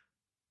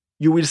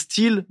 You will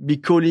still be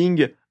calling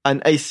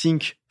an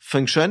async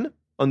function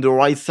on the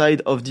right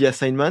side of the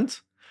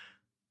assignment.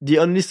 The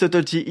only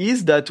subtlety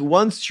is that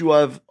once you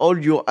have all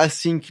your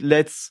async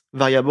lets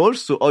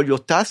variables, so all your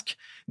tasks,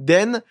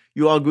 then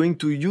you are going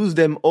to use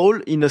them all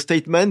in a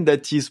statement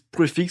that is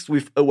prefixed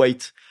with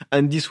await.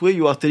 And this way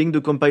you are telling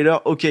the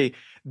compiler, okay,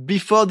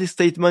 before this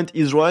statement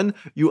is run,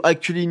 you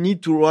actually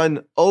need to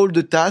run all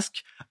the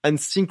tasks and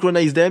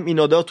synchronize them in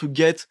order to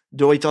get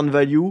the return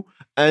value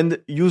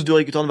and use the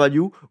return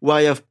value where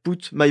I have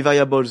put my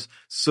variables.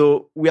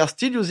 So we are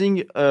still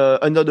using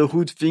under the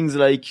hood things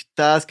like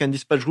task and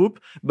dispatch group,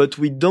 but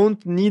we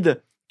don't need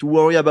to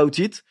worry about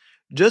it.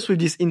 Just with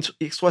this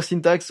extra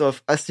syntax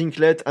of async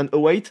let and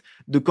await,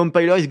 the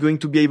compiler is going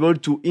to be able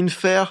to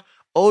infer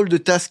all the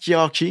task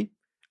hierarchy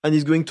and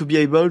is going to be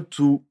able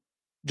to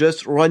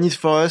just run it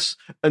for us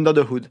under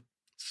the hood.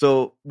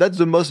 So that's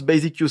the most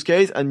basic use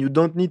case, and you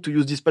don't need to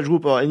use dispatch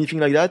group or anything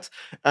like that.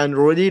 And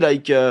already,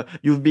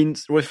 you've been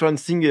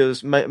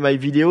referencing my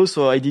videos.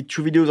 So I did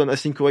 2 videos on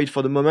async await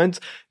for the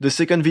moment. The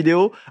second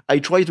video, I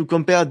try to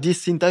compare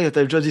this syntax that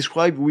I've just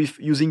described with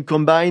using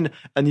combine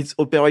and its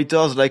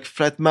operators like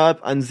flatmap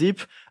and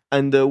zip.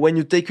 And when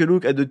you take a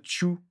look at the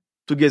two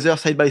together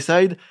side by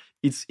side,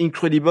 it's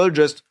incredible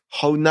just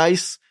how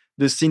nice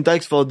the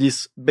syntax for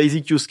this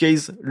basic use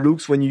case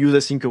looks when you use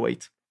async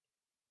await.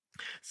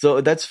 So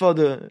that's for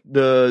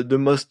the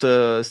most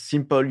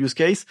simple use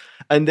case.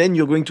 And then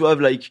you're going to have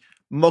like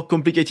more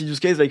complicated use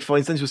case. Like for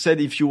instance, you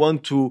said if you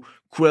want to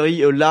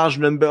query a large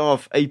number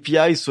of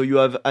APIs, so you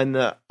have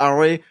an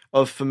array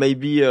of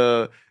maybe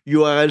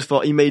URLs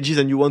for images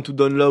and you want to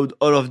download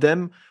all of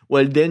them,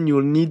 well, then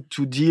you'll need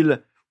to deal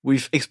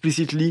with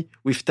explicitly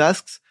with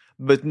tasks.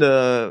 But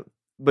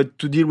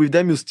to deal with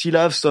them, you still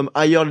have some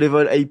higher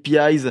level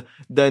APIs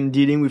than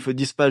dealing with a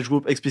dispatch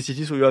group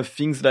explicitly. So you have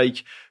things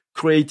like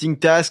creating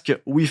tasks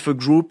with a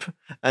group.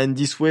 And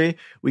this way,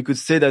 we could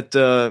say that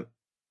a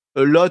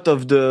lot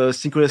of the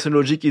synchronization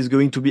logic is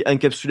going to be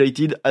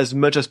encapsulated as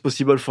much as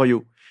possible for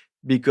you.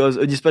 Because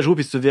a dispatch group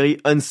is a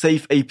very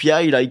unsafe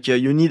API.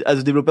 You need as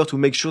a developer to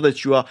make sure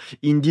that you are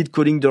indeed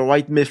calling the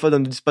right method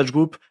on the dispatch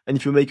group. And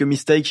if you make a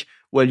mistake,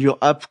 well, your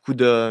app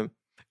could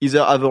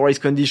either have a race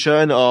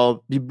condition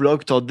or be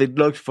blocked or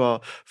deadlocked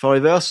for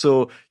forever.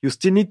 So you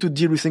still need to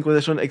deal with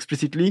synchronization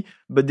explicitly,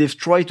 but they've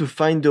tried to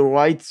find the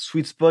right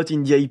sweet spot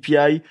in the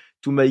API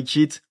to make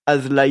it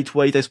as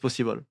lightweight as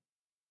possible.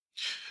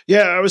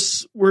 Yeah,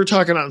 we're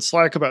talking on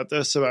Slack about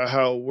this, about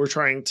how I was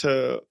trying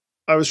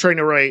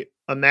to write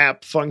a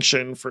map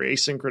function for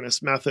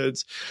asynchronous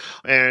methods,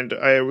 and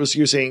I was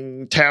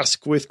using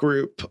task with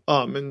group,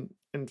 and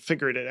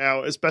figured it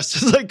out as best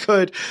as I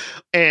could.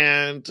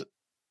 And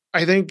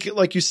I think,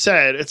 like you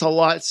said, it's a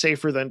lot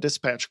safer than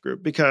dispatch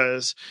group,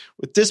 because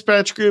with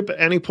dispatch group,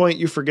 at any point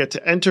you forget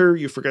to enter,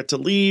 you forget to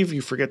leave,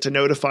 you forget to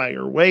notify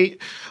or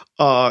wait,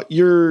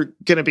 you're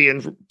going to be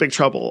in big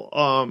trouble.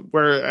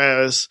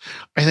 Whereas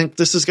I think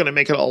this is going to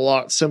make it a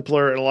lot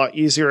simpler and a lot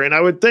easier. And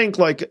I would think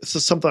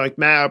something like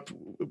map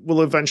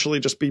will eventually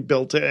just be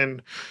built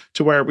in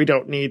to where we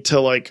don't need to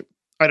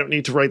I don't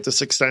need to write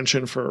this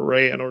extension for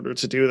array in order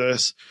to do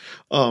this,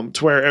 to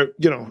where,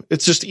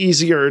 it's just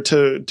easier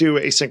to do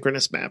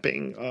asynchronous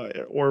mapping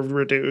or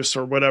reduce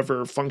or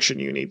whatever function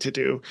you need to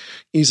do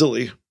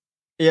easily.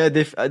 Yeah,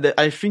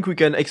 I think we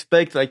can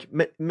expect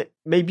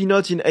maybe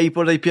not in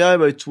Apple API,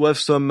 but to have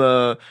some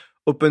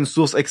open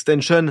source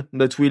extension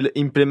that will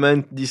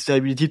implement this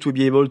ability to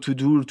be able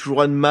to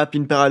run map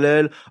in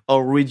parallel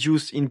or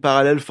reduce in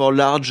parallel for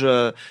large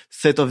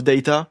set of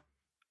data.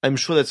 I'm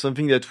sure that's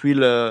something that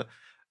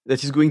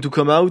is going to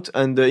come out,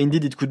 and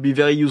indeed it could be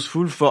very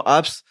useful for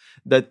apps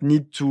that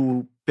need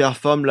to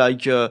perform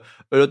a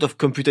lot of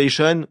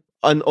computation,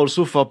 and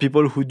also for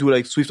people who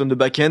do Swift on the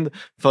back end.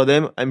 For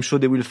them, I'm sure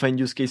they will find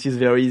use cases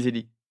very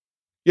easily.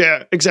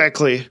 Yeah,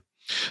 exactly.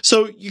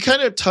 So you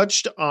kind of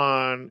touched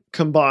on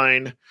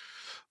Combine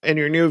in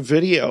your new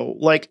video.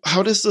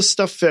 How does this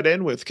stuff fit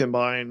in with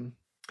Combine?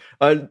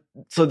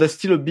 So there's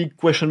still a big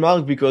question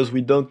mark, because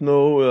we don't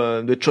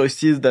know the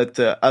choices that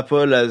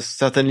Apple has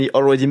certainly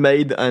already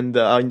made and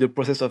are in the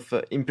process of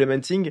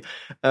implementing.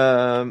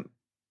 But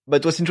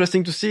what's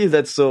interesting to see is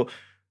that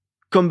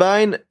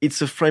Combine,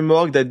 it's a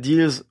framework that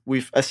deals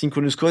with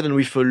asynchronous code and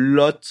with a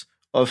lot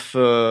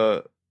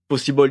of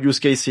possible use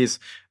cases.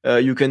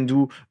 You can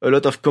do a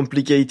lot of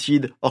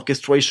complicated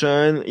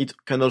orchestration. It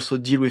can also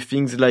deal with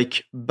things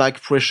like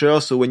back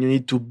pressure. So when you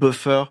need to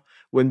buffer,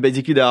 when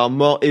basically there are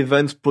more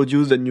events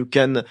produced than you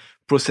can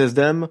process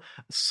them.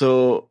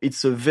 So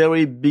it's a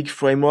very big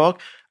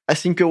framework.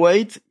 Async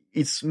await,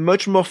 it's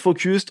much more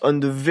focused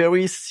on the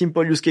very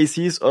simple use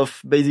cases of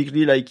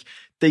basically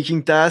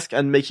taking tasks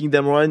and making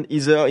them run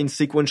either in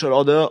sequential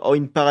order or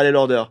in parallel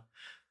order.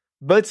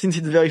 But since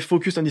it's very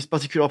focused on this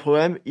particular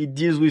problem, it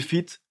deals with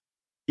it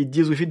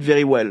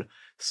very well.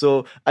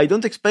 So I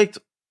don't expect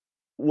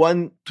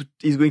one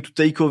is going to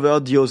take over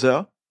the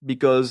other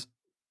because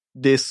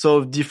they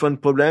solve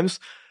different problems.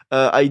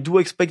 I do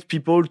expect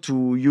people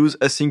to use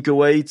async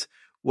await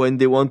when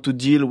they want to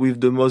deal with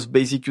the most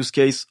basic use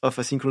case of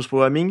asynchronous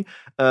programming.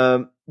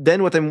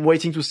 Then what I'm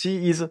waiting to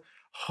see is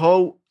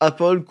how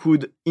Apple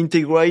could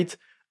integrate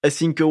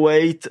async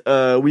await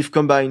with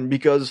Combine.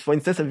 Because, for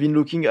instance, I've been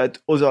looking at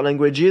other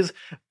languages.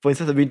 For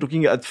instance, I've been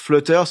looking at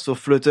Flutter. So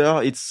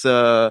Flutter,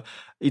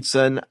 it's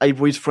an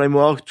hybrid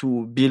framework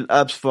to build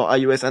apps for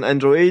iOS and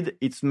Android.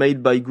 It's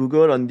made by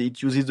Google and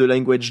it uses the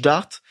language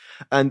Dart.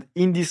 And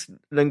in this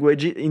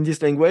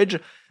language,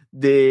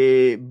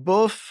 they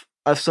both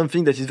have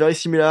something that is very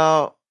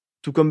similar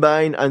to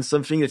Combine and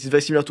something that is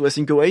very similar to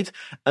async await.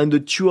 And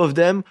the two of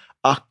them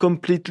are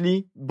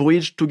completely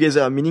bridged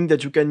together, meaning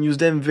that you can use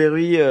them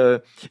very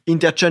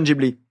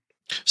interchangeably.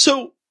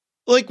 So,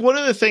 like, one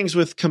of the things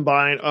with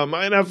Combine,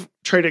 and I've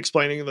tried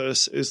explaining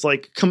this, is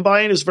like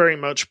Combine is very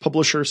much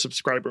publisher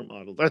subscriber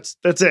model. That's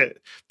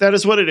it. That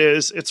is what it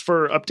is. It's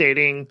for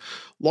updating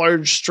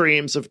large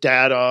streams of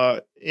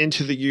data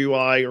into the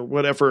UI or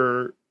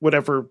whatever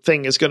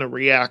thing is going to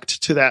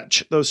react to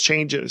those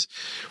changes.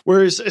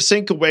 Whereas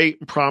async await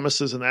and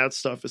promises and that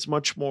stuff is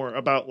much more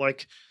about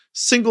like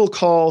single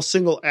call,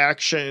 single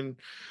action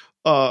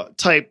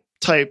type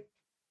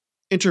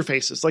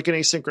interfaces, like an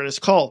asynchronous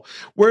call.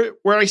 Where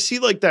I see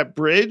like that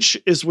bridge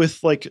is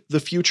with like the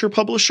Future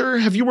Publisher.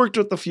 Have you worked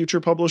with the Future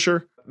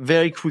Publisher?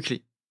 Very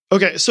quickly.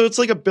 Okay, so it's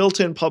like a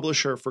built-in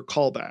publisher for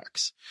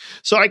callbacks.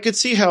 So I could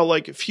see how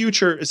like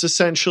Future is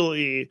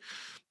essentially,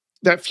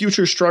 that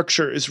Future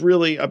structure is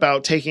really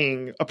about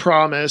taking a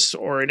promise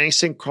or an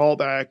async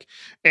callback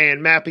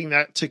and mapping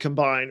that to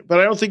Combine. But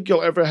I don't think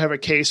you'll ever have a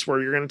case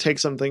where you're going to take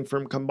something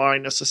from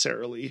Combine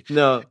necessarily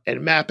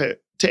and map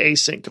it to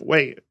async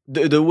await.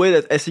 The way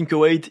that async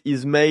await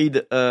is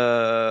made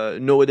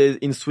nowadays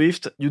in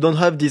Swift, you don't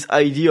have this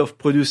idea of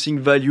producing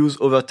values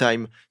over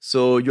time.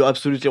 So you're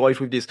absolutely right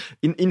with this.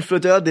 In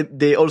Flutter,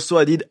 they also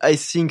added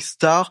async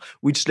star,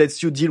 which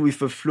lets you deal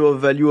with a flow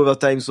of value over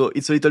time. So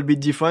it's a little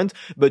bit different,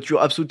 but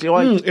you're absolutely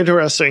right.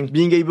 Interesting.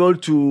 Being able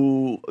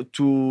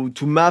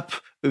to map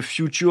a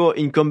future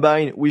in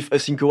Combine with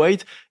async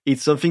await,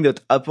 it's something that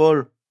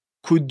Apple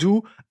could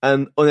do.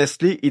 And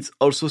honestly, it's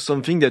also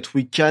something that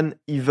we can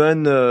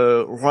even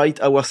write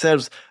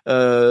ourselves,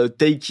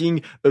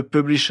 taking a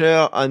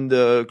publisher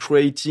and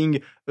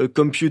creating a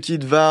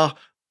computed var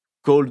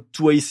called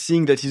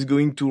toAsync that is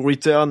going to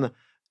return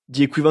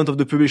the equivalent of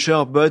the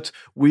publisher, but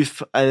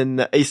with an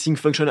async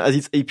function as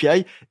its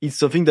API. It's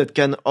something that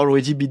can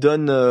already be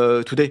done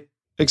today.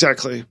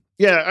 Exactly.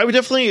 Yeah, I would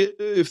definitely,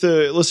 if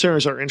the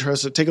listeners are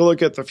interested, take a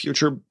look at the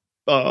Future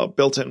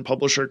built-in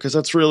publisher, because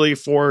that's really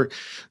for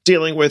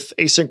dealing with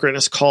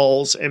asynchronous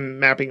calls and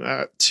mapping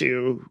that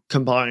to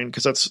Combine,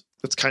 because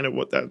that's kind of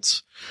what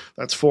that's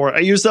for. I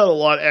use that a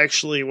lot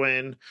actually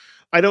when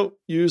I don't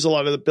use a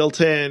lot of the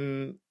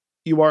built-in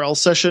URL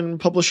session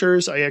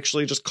publishers. I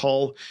actually just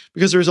call,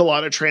 because there's a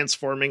lot of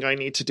transforming I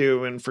need to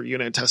do, and for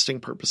unit testing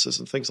purposes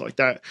and things like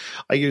that,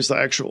 I use the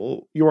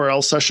actual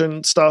URL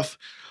session stuff,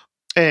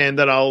 and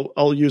then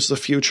I'll use the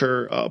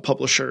Future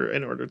publisher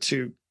in order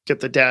to get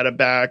the data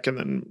back and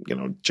then,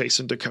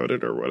 JSON decode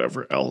it or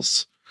whatever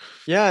else.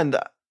 Yeah. And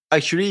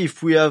actually,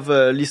 if we have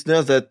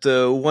listeners that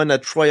want to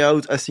try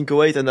out async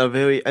await and are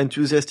very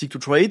enthusiastic to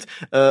try it,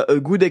 a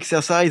good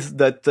exercise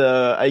that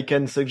I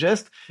can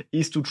suggest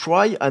is to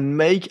try and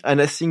make an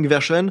async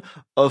version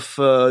of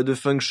the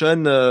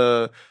function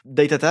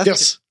data task.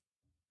 Yes.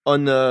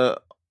 On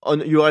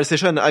URL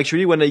session.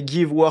 Actually, when I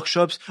give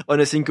workshops on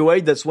async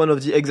await, that's one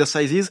of the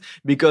exercises,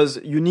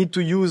 because you need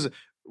to use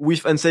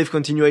with unsafe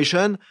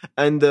continuation,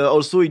 and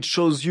also it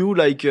shows you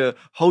like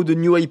how the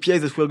new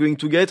APIs that we're going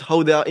to get,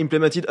 how they are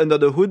implemented under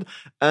the hood.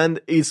 And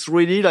it's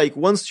really like,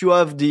 once you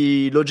have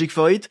the logic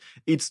for it,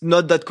 it's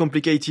not that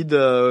complicated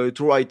to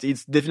write.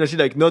 It's definitely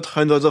like not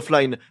hundreds of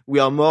lines. We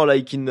are more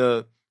like in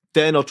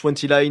 10 or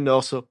 20 line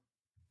or so.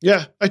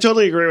 Yeah, I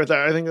totally agree with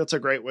that. I think that's a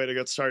great way to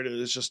get started,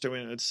 is just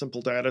doing a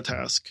simple data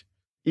task.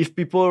 If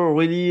people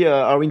really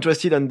are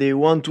interested and they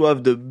want to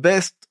have the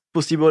best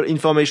possible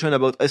information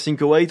about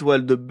async await,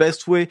 well, the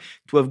best way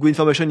to have good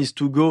information is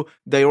to go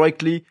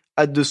directly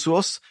at the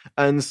source.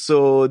 And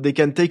so they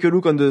can take a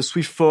look on the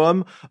Swift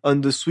forum,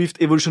 on the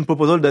Swift evolution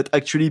proposal that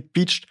actually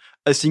pitched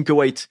async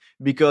await,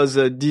 because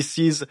this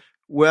is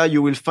where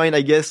you will find,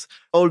 I guess,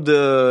 all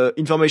the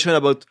information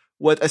about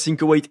what async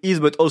await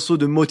is, but also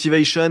the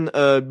motivation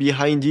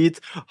behind it,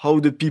 how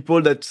the people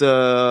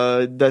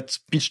that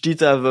pitched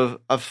it have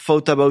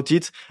thought about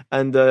it.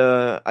 And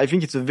I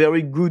think it's a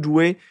very good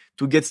way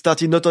to get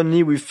started, not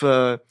only with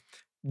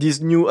this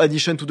new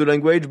addition to the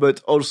language,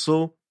 but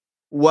also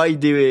why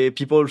the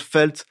people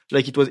felt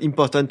like it was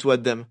important to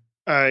add them.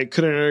 I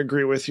couldn't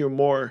agree with you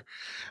more.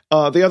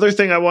 The other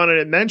thing I wanted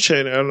to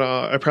mention, and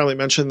I probably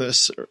mentioned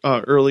this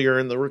earlier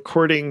in the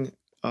recording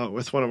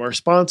with one of our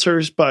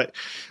sponsors, but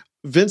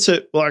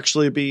Vincent will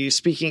actually be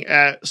speaking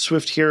at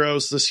Swift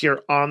Heroes this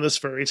year on this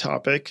very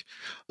topic.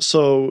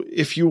 So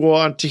if you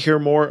want to hear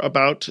more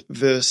about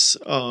this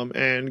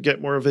and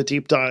get more of a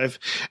deep dive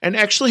and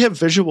actually have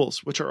visuals,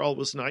 which are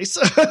always nice,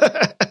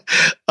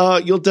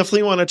 you'll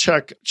definitely want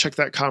to check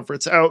that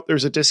conference out.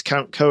 There's a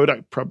discount code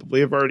I probably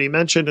have already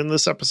mentioned in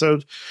this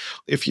episode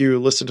if you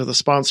listen to the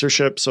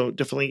sponsorship. So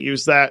definitely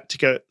use that to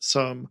get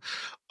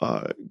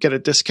get a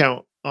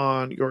discount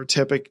on your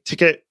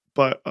ticket.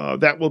 But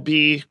that will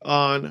be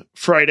on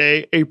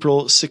Friday,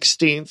 April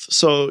 16th.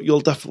 So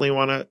you'll definitely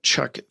want to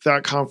check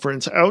that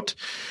conference out.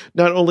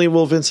 Not only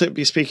will Vincent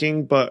be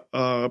speaking, but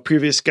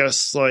previous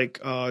guests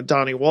like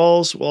Donnie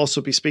Walls will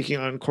also be speaking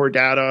on core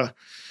data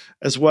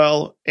as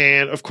well.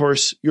 And of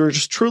course,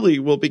 yours truly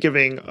will be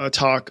giving a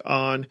talk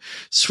on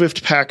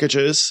Swift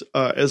packages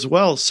as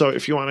well. So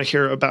if you want to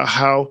hear about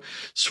how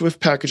Swift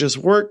packages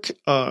work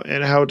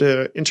and how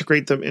to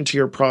integrate them into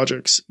your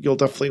projects, you'll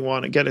definitely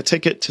want to get a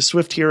ticket to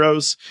Swift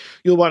Heroes.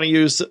 You'll want to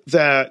use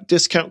that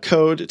discount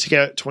code to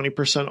get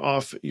 20%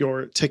 off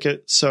your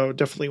ticket. So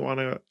definitely want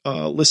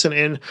to listen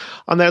in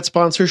on that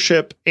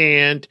sponsorship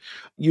and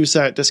use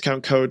that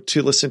discount code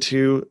to listen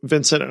to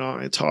Vincent and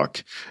I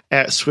talk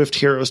at Swift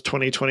Heroes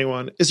 2021.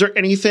 Is there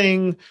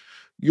anything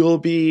you're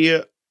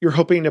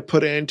hoping to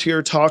put into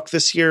your talk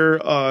this year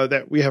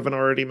that we haven't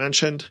already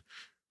mentioned?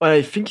 Well,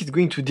 I think it's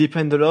going to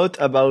depend a lot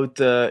about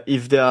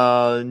if there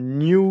are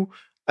new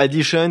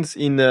additions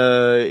in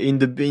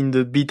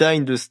the beta,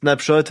 in the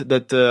snapshot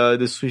that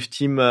the Swift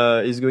team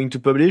is going to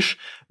publish.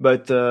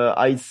 But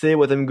I'd say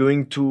what I'm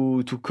going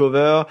to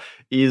cover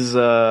is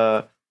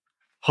how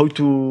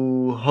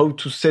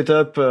to set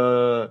up.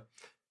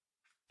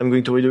 I'm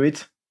going to redo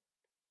it.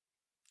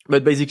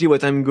 But basically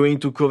what I'm going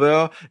to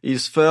cover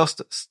is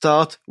first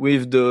start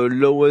with the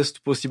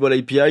lowest possible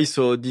API.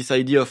 So this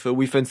idea of a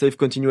with and safe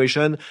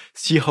continuation,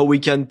 see how we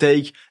can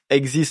take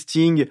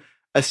existing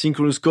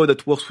asynchronous code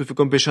that works with a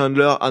completion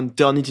handler and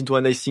turn it into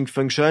an async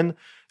function.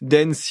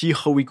 Then see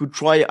how we could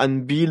try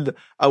and build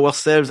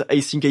ourselves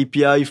async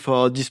API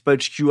for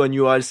dispatch queue and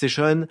URL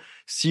session.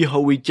 See how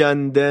we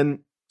can then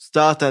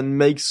start and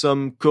make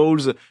some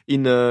calls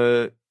in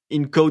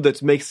code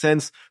that makes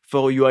sense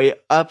for a UI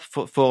app,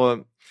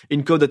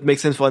 in code that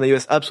makes sense for an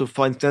iOS app. So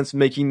for instance,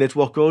 making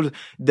network calls,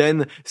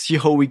 then see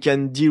how we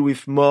can deal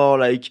with more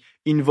like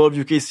involved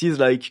use cases,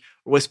 like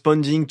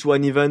responding to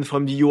an event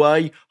from the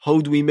UI. How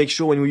do we make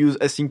sure when we use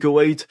async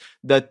await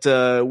that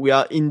we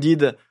are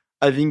indeed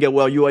having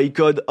our UI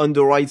code on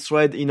the right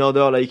thread in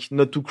order like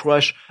not to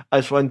crash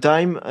at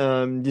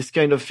runtime, this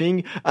kind of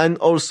thing. And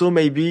also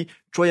maybe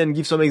try and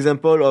give some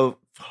example of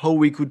how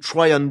we could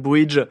try and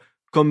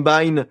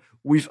combine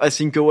with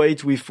async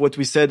await with what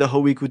we said, how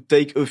we could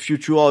take a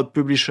future or a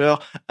publisher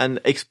and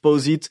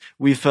expose it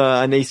with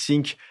an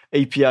async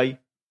API.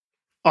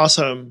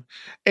 Awesome.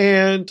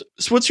 And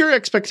so what's your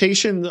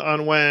expectation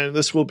on when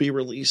this will be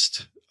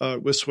released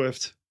with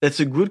Swift? That's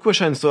a good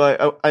question.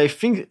 So I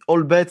think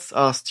all bets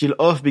are still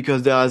off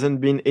because there hasn't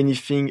been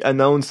anything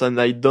announced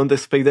and I don't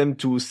expect them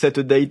to set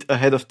a date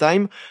ahead of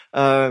time.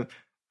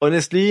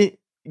 Honestly,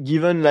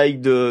 given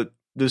like the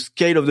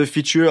scale of the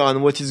feature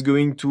and what is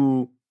going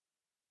to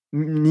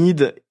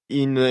need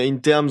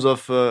in terms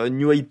of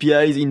new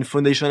APIs in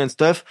Foundation and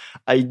stuff,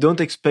 I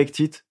don't expect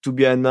it to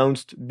be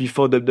announced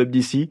before the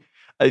WWDC.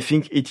 I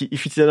think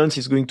if it's announced,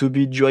 it's going to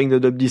be during the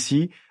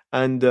WWDC,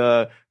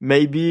 and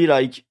maybe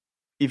like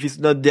if it's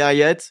not there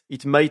yet,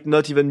 it might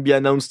not even be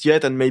announced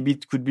yet, and maybe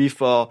it could be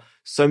for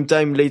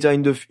sometime later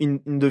in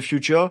the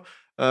future.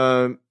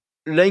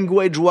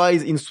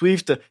 Language-wise in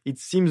Swift, it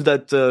seems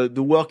that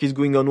the work is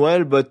going on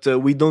well, but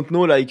we don't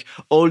know like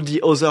all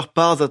the other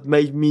parts that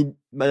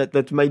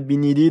might be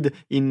needed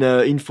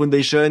in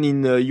Foundation,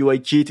 in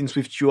UIKit, in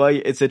Swift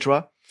UI,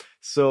 etc.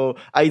 So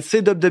I'd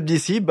say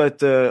WWDC,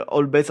 but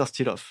all bets are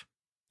still off.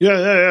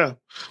 Yeah.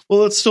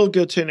 Well, it's still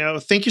good to know.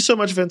 Thank you so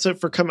much,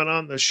 Vincent, for coming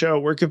on the show.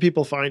 Where can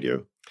people find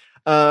you?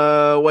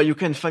 Well, you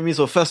can find me.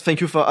 So first, thank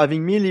you for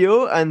having me,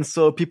 Leo. And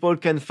so people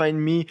can find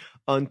me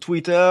on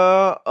Twitter,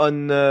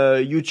 on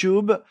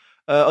YouTube.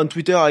 On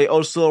Twitter, I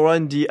also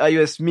run the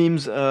iOS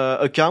memes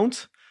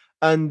account.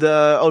 And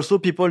also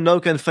people now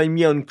can find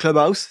me on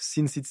Clubhouse,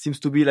 since it seems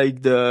to be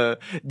like the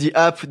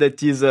app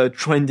that is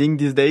trending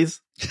these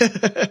days.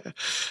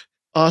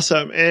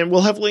 Awesome. And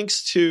we'll have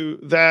links to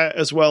that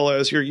as well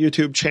as your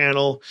YouTube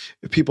channel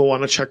if people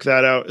want to check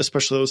that out,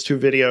 especially those two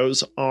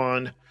videos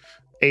on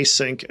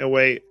async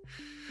await.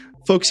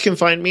 Folks can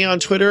find me on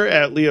Twitter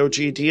at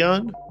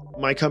LeoGDion.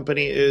 My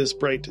company is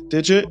Bright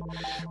Digit.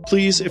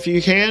 Please, if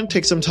you can,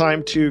 take some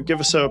time to give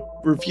us a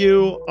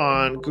review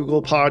on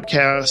Google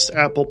Podcasts,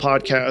 Apple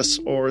Podcasts,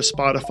 or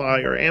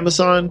Spotify or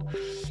Amazon.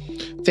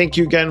 Thank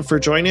you again for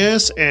joining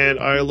us, and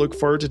I look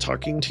forward to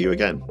talking to you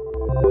again.